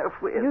concern herself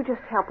with. You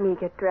just help me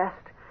get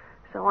dressed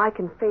so I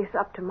can face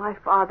up to my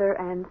father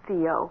and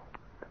Theo.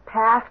 The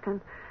past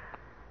and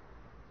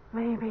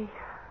maybe,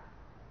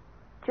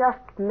 just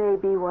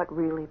maybe what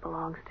really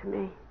belongs to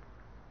me.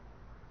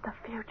 The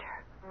future.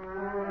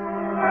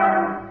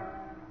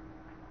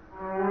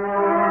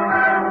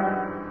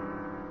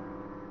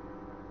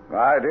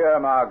 My dear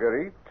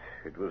Marguerite,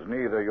 it was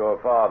neither your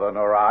father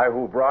nor I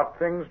who brought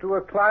things to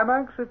a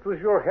climax. It was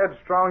your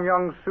headstrong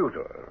young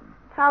suitor.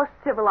 How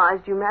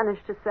civilized you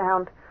managed to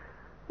sound.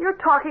 You're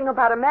talking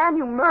about a man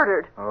you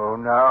murdered. Oh,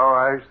 now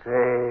I say,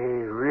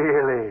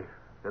 really.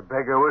 The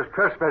beggar was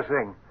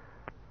trespassing.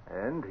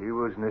 And he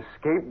was an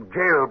escaped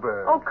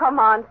jailbird. Oh, come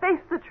on.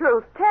 Face the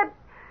truth. Ted...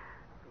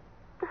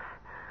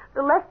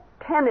 The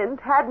lieutenant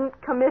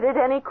hadn't committed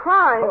any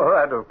crime. Oh,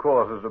 that, of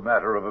course, is a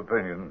matter of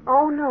opinion.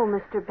 Oh, no,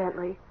 Mr.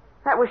 Bentley.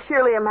 That was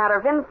surely a matter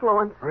of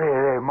influence.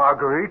 Really,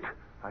 Marguerite,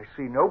 I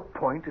see no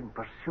point in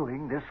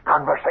pursuing this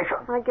conversation.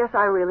 I guess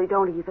I really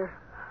don't either.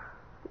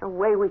 No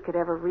way we could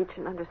ever reach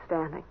an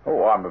understanding.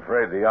 Oh, I'm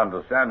afraid the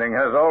understanding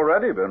has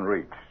already been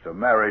reached. A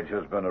marriage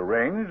has been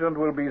arranged and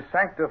will be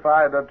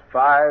sanctified at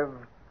 5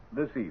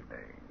 this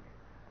evening.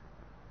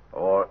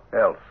 Or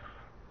else.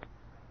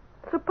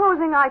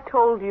 Supposing I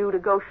told you to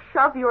go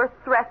shove your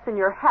threats in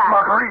your hat.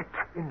 Marguerite,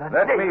 in the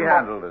Let name me of...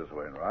 handle this,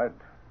 Wainwright.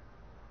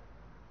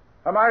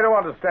 Am I to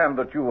understand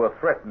that you were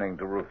threatening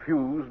to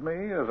refuse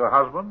me as a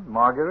husband,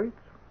 Marguerite?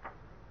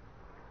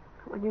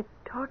 When you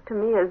talk to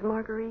me as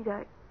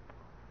Marguerite,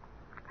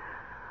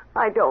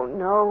 I don't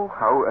know.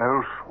 How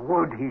else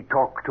would he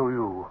talk to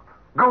you?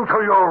 Go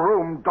to your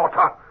room,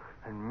 daughter,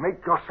 and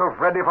make yourself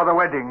ready for the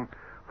wedding.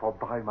 For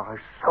by my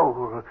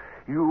soul,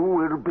 you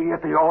will be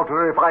at the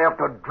altar if I have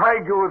to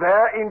drag you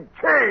there in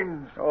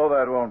chains. Oh,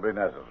 that won't be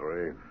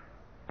necessary.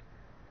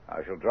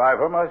 I shall drive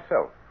her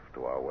myself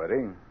to our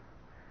wedding.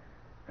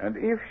 And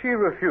if she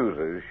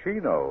refuses, she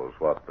knows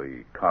what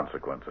the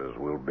consequences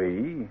will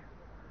be.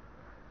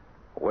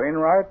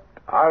 Wainwright,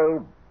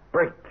 I'll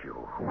break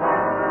you.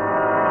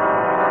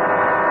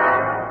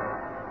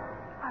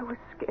 I was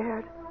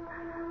scared.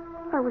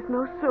 I was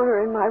no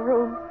sooner in my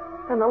room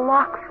than the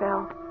lock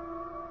fell.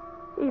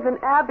 Even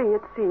Abby,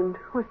 it seemed,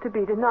 was to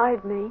be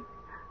denied me.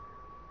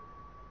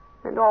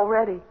 And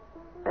already,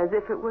 as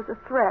if it was a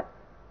threat,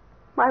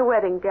 my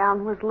wedding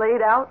gown was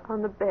laid out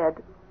on the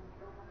bed.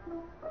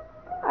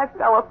 I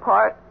fell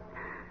apart,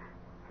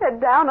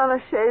 head down on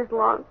a chaise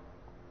longue,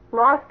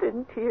 lost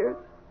in tears.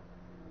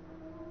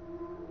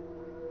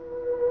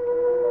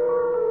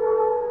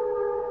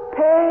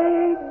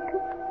 Peg,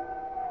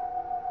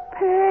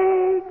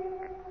 Peg,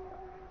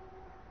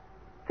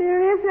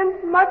 there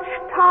isn't much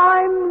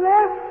time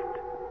left.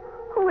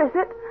 Who is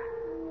it?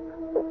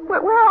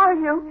 Where are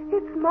you?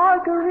 It's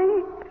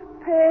Marguerite,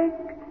 Peg.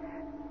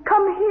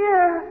 Come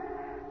here.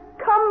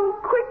 Come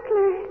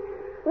quickly.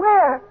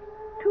 Where?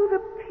 To the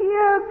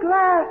pier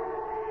glass.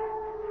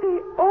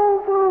 The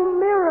oval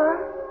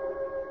mirror.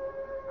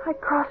 I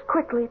crossed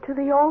quickly to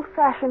the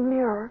old-fashioned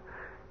mirror,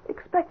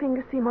 expecting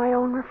to see my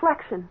own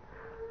reflection.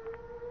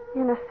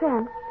 In a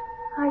sense,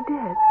 I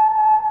did.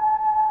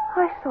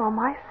 I saw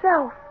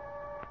myself.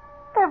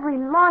 Every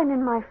line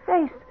in my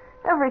face,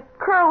 every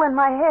curl in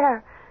my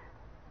hair,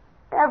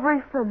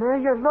 every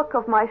familiar look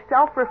of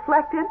myself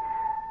reflected,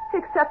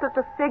 except that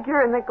the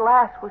figure in the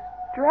glass was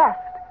dressed,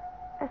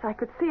 as I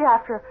could see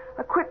after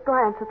a quick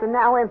glance at the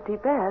now empty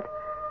bed,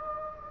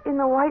 in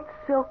the white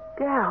silk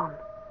gown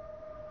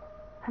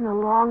and the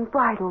long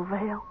bridal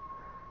veil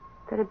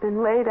that had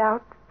been laid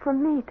out for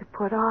me to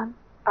put on.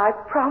 I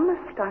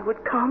promised I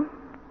would come,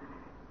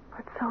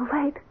 but so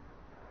late,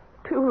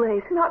 too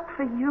late. Not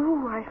for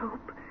you, I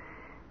hope,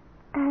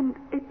 and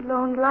at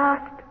long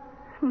last,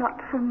 not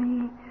for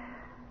me.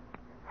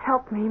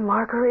 Help me,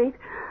 Marguerite.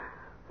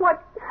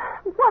 What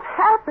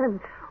happened?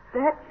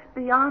 That's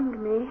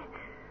beyond me.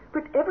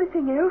 But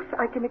everything else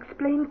I can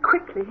explain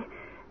quickly.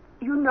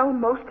 You know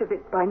most of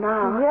it by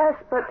now. Yes,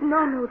 but...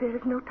 No, there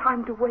is no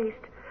time to waste.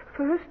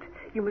 First,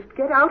 you must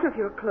get out of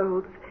your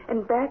clothes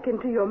and back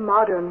into your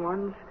modern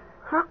ones.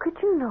 How could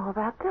you know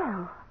about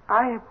them?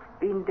 I have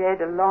been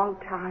dead a long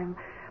time,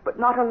 but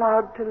not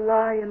allowed to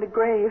lie in the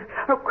grave.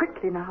 Oh,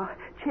 quickly now.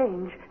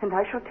 Change, and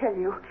I shall tell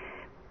you.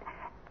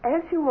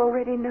 As you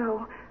already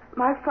know,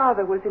 my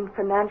father was in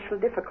financial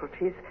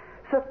difficulties.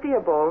 Sir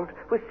Theobald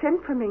was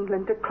sent from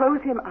England to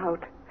close him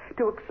out,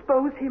 to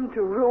expose him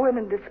to ruin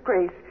and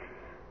disgrace.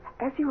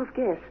 As you have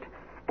guessed,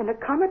 an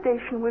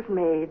accommodation was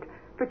made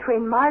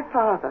between my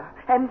father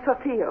and Sir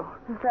Theo.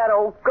 That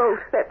old goat.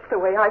 That's the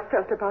way I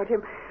felt about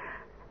him.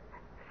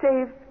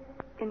 Save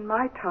in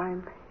my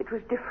time, it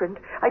was different.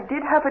 I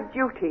did have a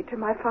duty to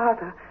my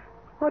father.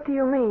 What do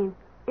you mean,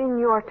 in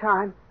your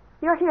time?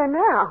 You're here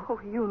now. Oh,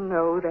 you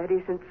know that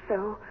isn't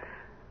so.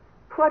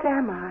 What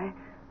am I?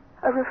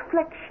 A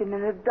reflection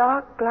in a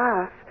dark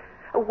glass,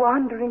 a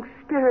wandering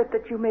spirit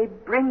that you may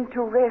bring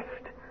to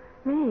rest.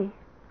 Me?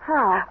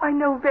 How? I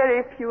know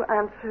very few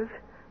answers.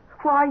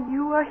 Why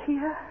you are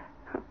here?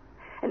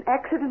 An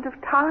accident of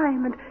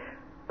time, and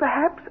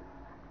perhaps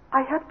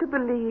I have to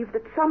believe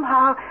that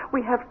somehow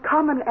we have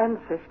common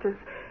ancestors.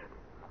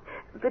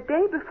 The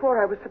day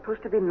before I was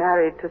supposed to be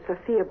married to Sir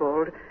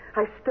Theobald,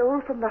 I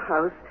stole from the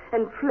house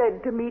and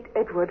fled to meet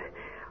Edward.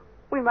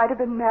 We might have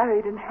been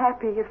married and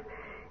happy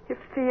if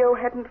Theo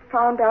hadn't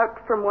found out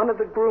from one of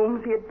the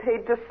grooms he had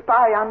paid to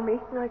spy on me.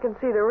 I can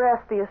see the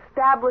rest. The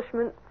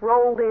establishment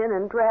rolled in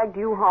and dragged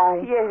you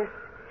home. Yes.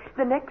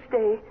 The next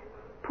day,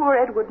 poor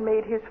Edward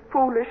made his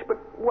foolish but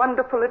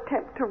wonderful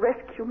attempt to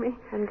rescue me.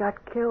 And got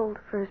killed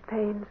for his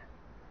pains.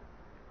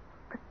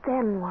 But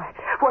then what?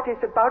 What is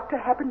about to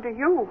happen to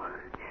you?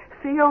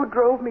 Theo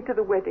drove me to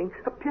the wedding,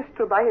 a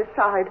pistol by his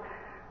side.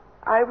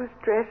 I was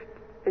dressed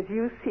as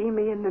you see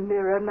me in the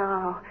mirror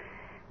now.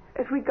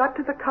 As we got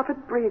to the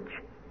covered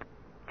bridge,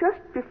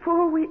 just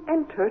before we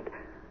entered...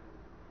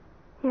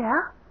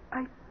 Yeah?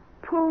 I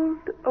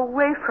pulled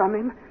away from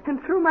him and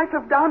threw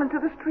myself down into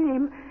the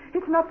stream.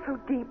 It's not so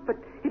deep, but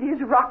it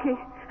is rocky,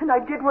 and I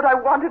did what I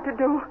wanted to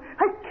do.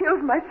 I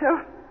killed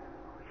myself.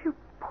 You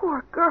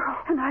poor girl.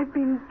 And I've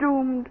been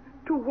doomed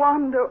to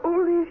wander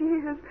all these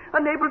years,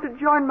 unable to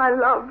join my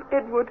love,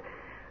 Edward.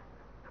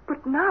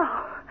 But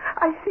now,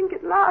 I think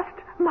at last,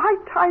 my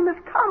time has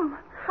come.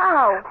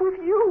 How? With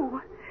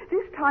you.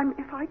 This time,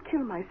 if I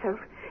kill myself,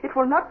 it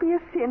will not be a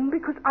sin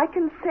because I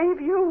can save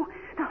you.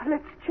 Now,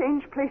 let's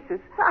change places.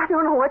 I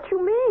don't know what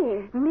you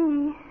mean.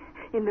 Me,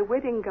 in the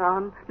wedding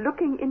gown,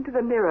 looking into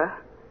the mirror.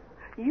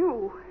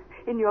 You,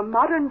 in your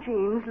modern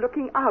jeans,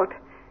 looking out.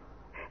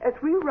 As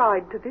we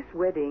ride to this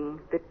wedding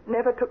that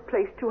never took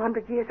place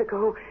 200 years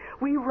ago,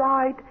 we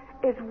ride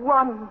as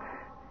one.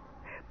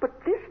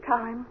 But this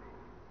time,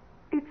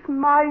 it's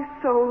my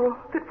soul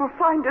that will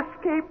find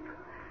escape.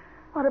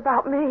 What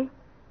about me?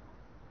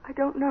 I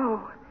don't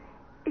know.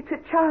 It's a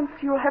chance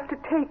you'll have to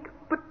take.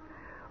 But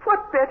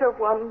what better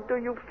one do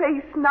you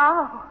face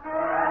now?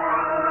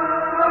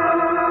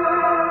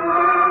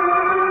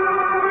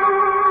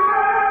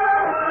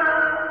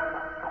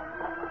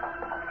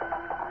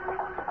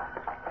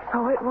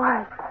 So it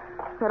was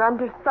that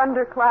under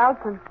thunderclouds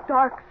and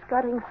dark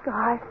scudding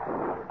skies,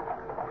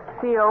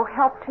 Theo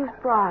helped his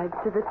bride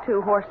to the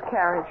two-horse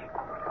carriage,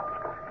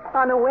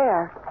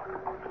 unaware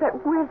that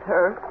with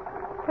her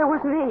there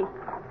was me,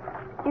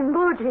 in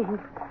blue jeans.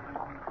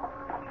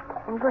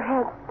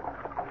 Overhead,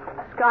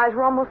 the skies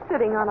were almost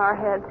sitting on our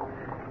heads,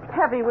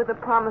 heavy with the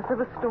promise of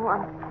a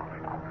storm.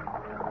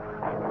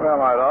 Well,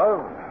 my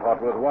love,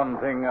 what with one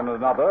thing and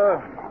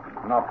another,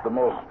 not the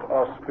most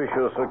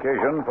auspicious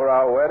occasion for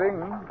our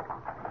wedding.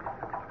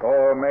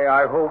 Or may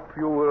I hope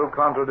you will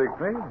contradict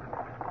me?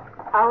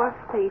 Our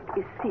fate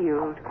is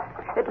sealed,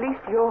 at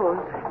least yours.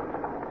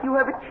 You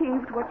have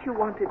achieved what you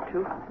wanted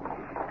to.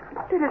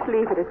 Let us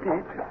leave it at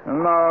that.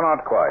 No,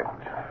 not quite.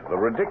 The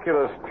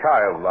ridiculous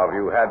child love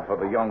you had for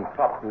the young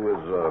pup who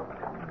is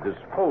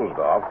disposed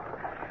of,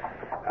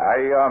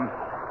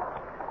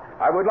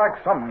 I would like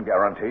some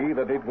guarantee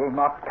that it will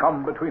not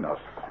come between us.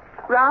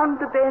 Round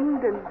the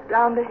bend and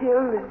down the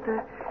hill is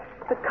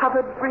the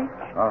covered bridge.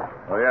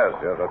 Oh, yes,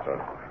 that's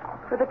right.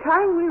 For the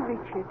time we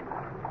reach it,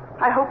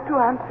 I hope to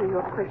answer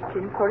your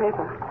question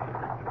forever.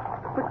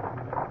 But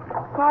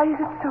why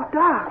is it so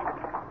dark?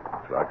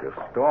 It's like a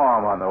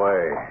storm on the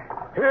way.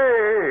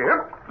 Hey,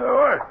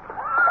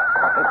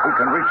 I hope we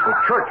can reach the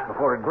church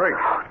before it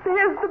breaks.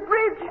 There's the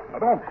bridge.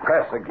 Now, don't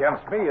press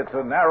against me. It's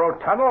a narrow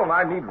tunnel, and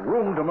I need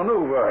room to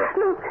maneuver.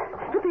 Look,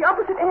 at the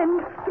opposite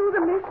end, through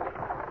the mist,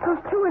 those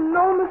two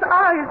enormous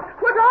eyes.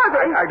 What are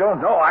they? I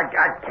don't know. I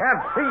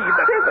can't see.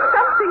 There's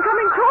something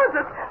coming towards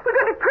us. We're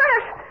going to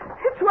crash.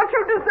 It's what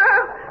you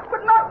deserve,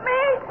 but not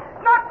me.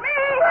 Not me.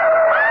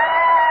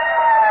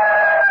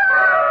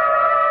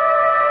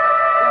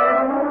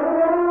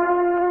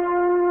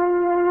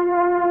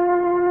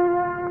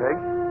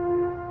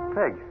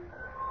 Peg,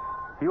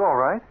 you all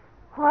right?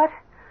 What?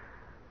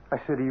 I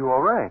said, are you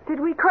all right? Did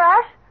we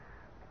crash?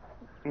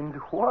 Into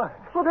what?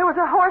 Well, there was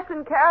a horse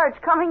and carriage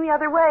coming the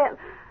other way, and...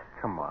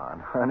 Come on,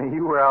 honey,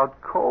 you were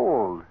out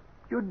cold.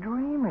 You're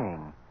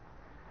dreaming.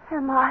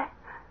 Am I?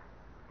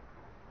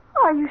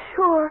 Are you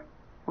sure?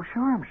 Well,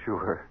 sure I'm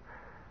sure.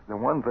 The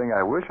one thing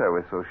I wish I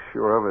was so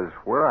sure of is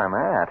where I'm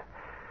at.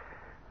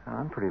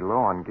 I'm pretty low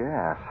on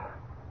gas.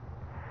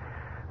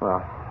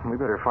 Well, we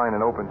better find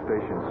an open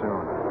station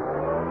soon.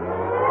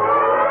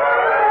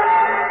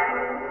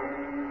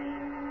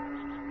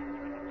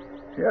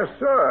 Yes,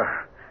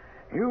 sir.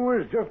 You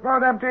was just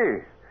about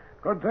empty.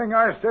 Good thing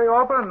I stay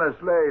open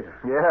this late.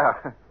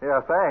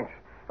 Yeah, thanks.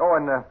 Oh,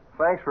 and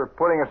thanks for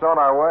putting us on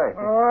our way.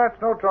 Oh,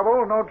 that's no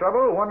trouble.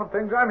 One of the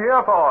things I'm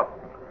here for.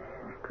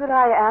 Could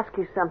I ask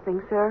you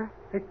something, sir?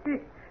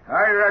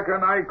 I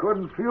reckon I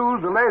couldn't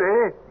fuse the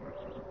lady.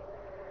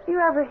 You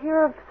ever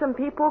hear of some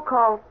people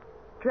called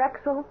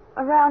Drexel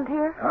around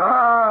here?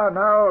 Ah,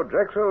 now,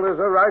 Drexel is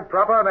a right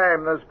proper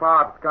name this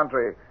part of the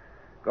country.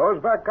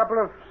 Goes back a couple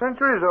of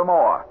centuries or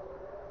more.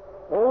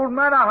 Old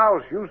Manor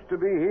House used to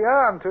be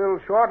here until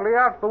shortly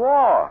after the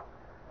war.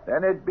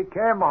 Then it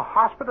became a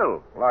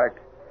hospital,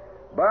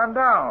 burned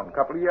down a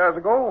couple of years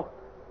ago.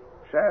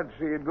 Sad to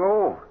see it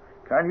go.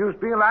 Can't used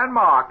to be a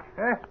landmark.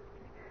 Eh?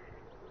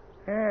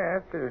 Yeah,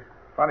 that's a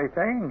funny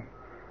thing.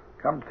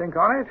 Come to think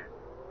on it.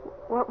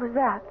 What was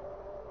that?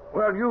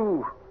 Well,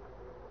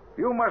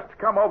 you must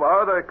come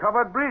over the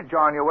covered bridge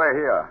on your way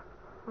here.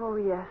 Oh,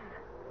 yes.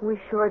 We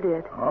sure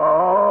did.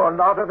 Oh, a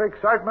lot of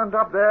excitement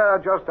up there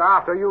just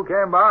after you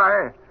came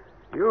by.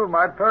 You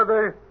might heard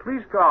the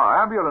police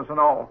car, ambulance and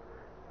all.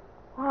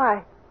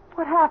 Why?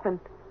 What happened?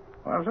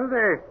 Well, so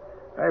they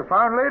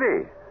found a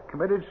lady.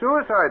 Committed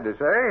suicide, they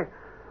say.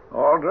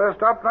 All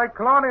dressed up like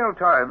colonial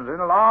times in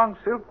a long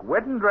silk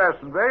wedding dress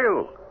and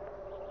veil.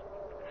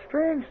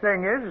 Strange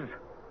thing is,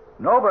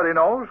 nobody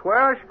knows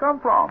where she come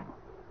from.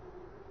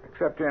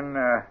 Except in...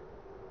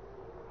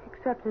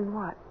 Except in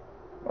what?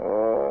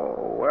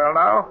 Oh, well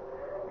now,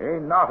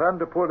 ain't nothing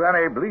to put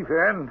any belief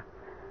in.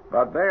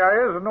 But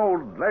there is an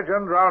old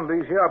legend round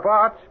these here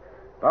parts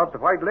about the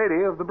White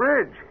Lady of the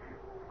Bridge.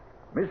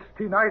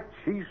 Misty night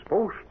she's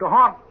supposed to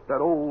haunt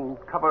that old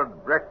covered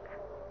wreck.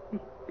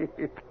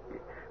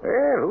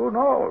 Well, who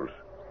knows?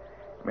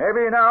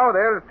 Maybe now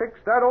they'll fix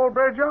that old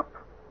bridge up.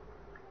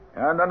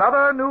 And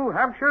another New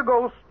Hampshire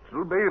ghost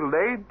will be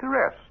laid to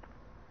rest.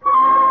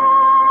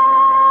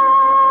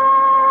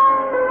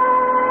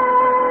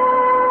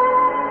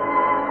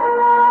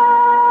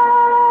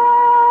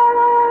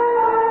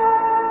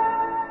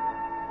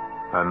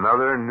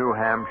 Another New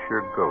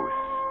Hampshire ghost.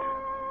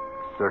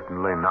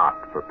 Certainly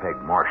not for Peg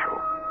Marshall.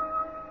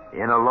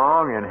 In a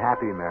long and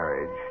happy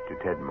marriage to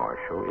Ted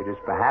Marshall, it is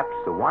perhaps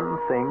the one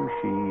thing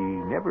she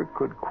never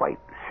could quite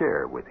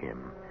share with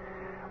him.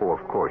 Oh,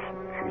 of course,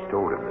 she's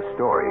told him the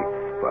story,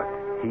 but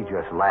he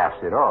just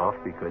laughs it off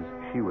because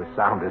she was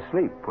sound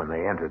asleep when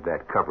they entered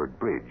that covered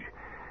bridge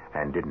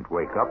and didn't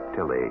wake up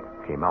till they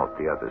came out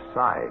the other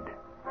side.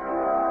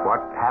 What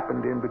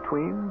happened in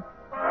between?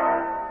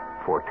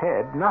 For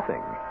Ted,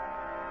 nothing.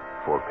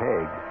 For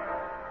Peg,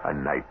 a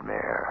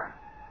nightmare.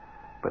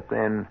 But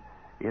then,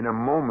 in a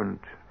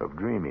moment of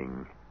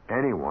dreaming,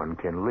 anyone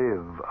can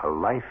live a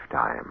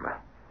lifetime.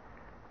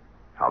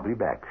 I'll be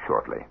back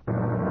shortly.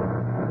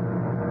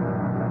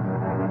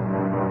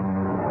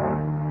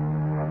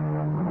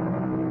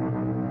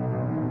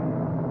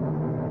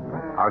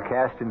 Our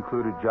cast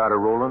included Jada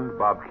Rowland,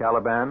 Bob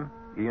Caliban,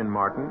 Ian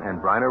Martin, and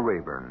Bryna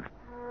Rayburn.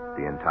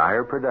 The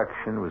entire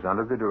production was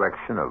under the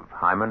direction of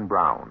Himan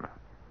Brown.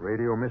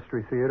 Radio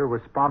Mystery Theater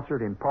was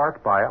sponsored in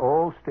part by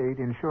all state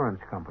insurance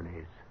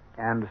companies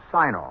and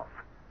Sign-Off,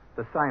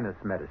 the sinus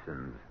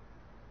medicines.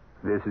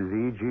 This is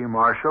E.G.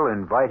 Marshall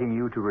inviting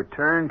you to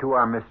return to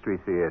our Mystery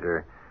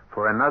Theater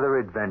for another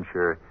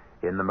adventure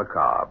in the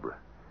macabre.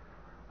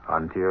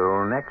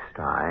 Until next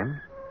time,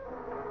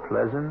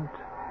 pleasant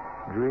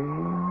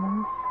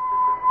dreams.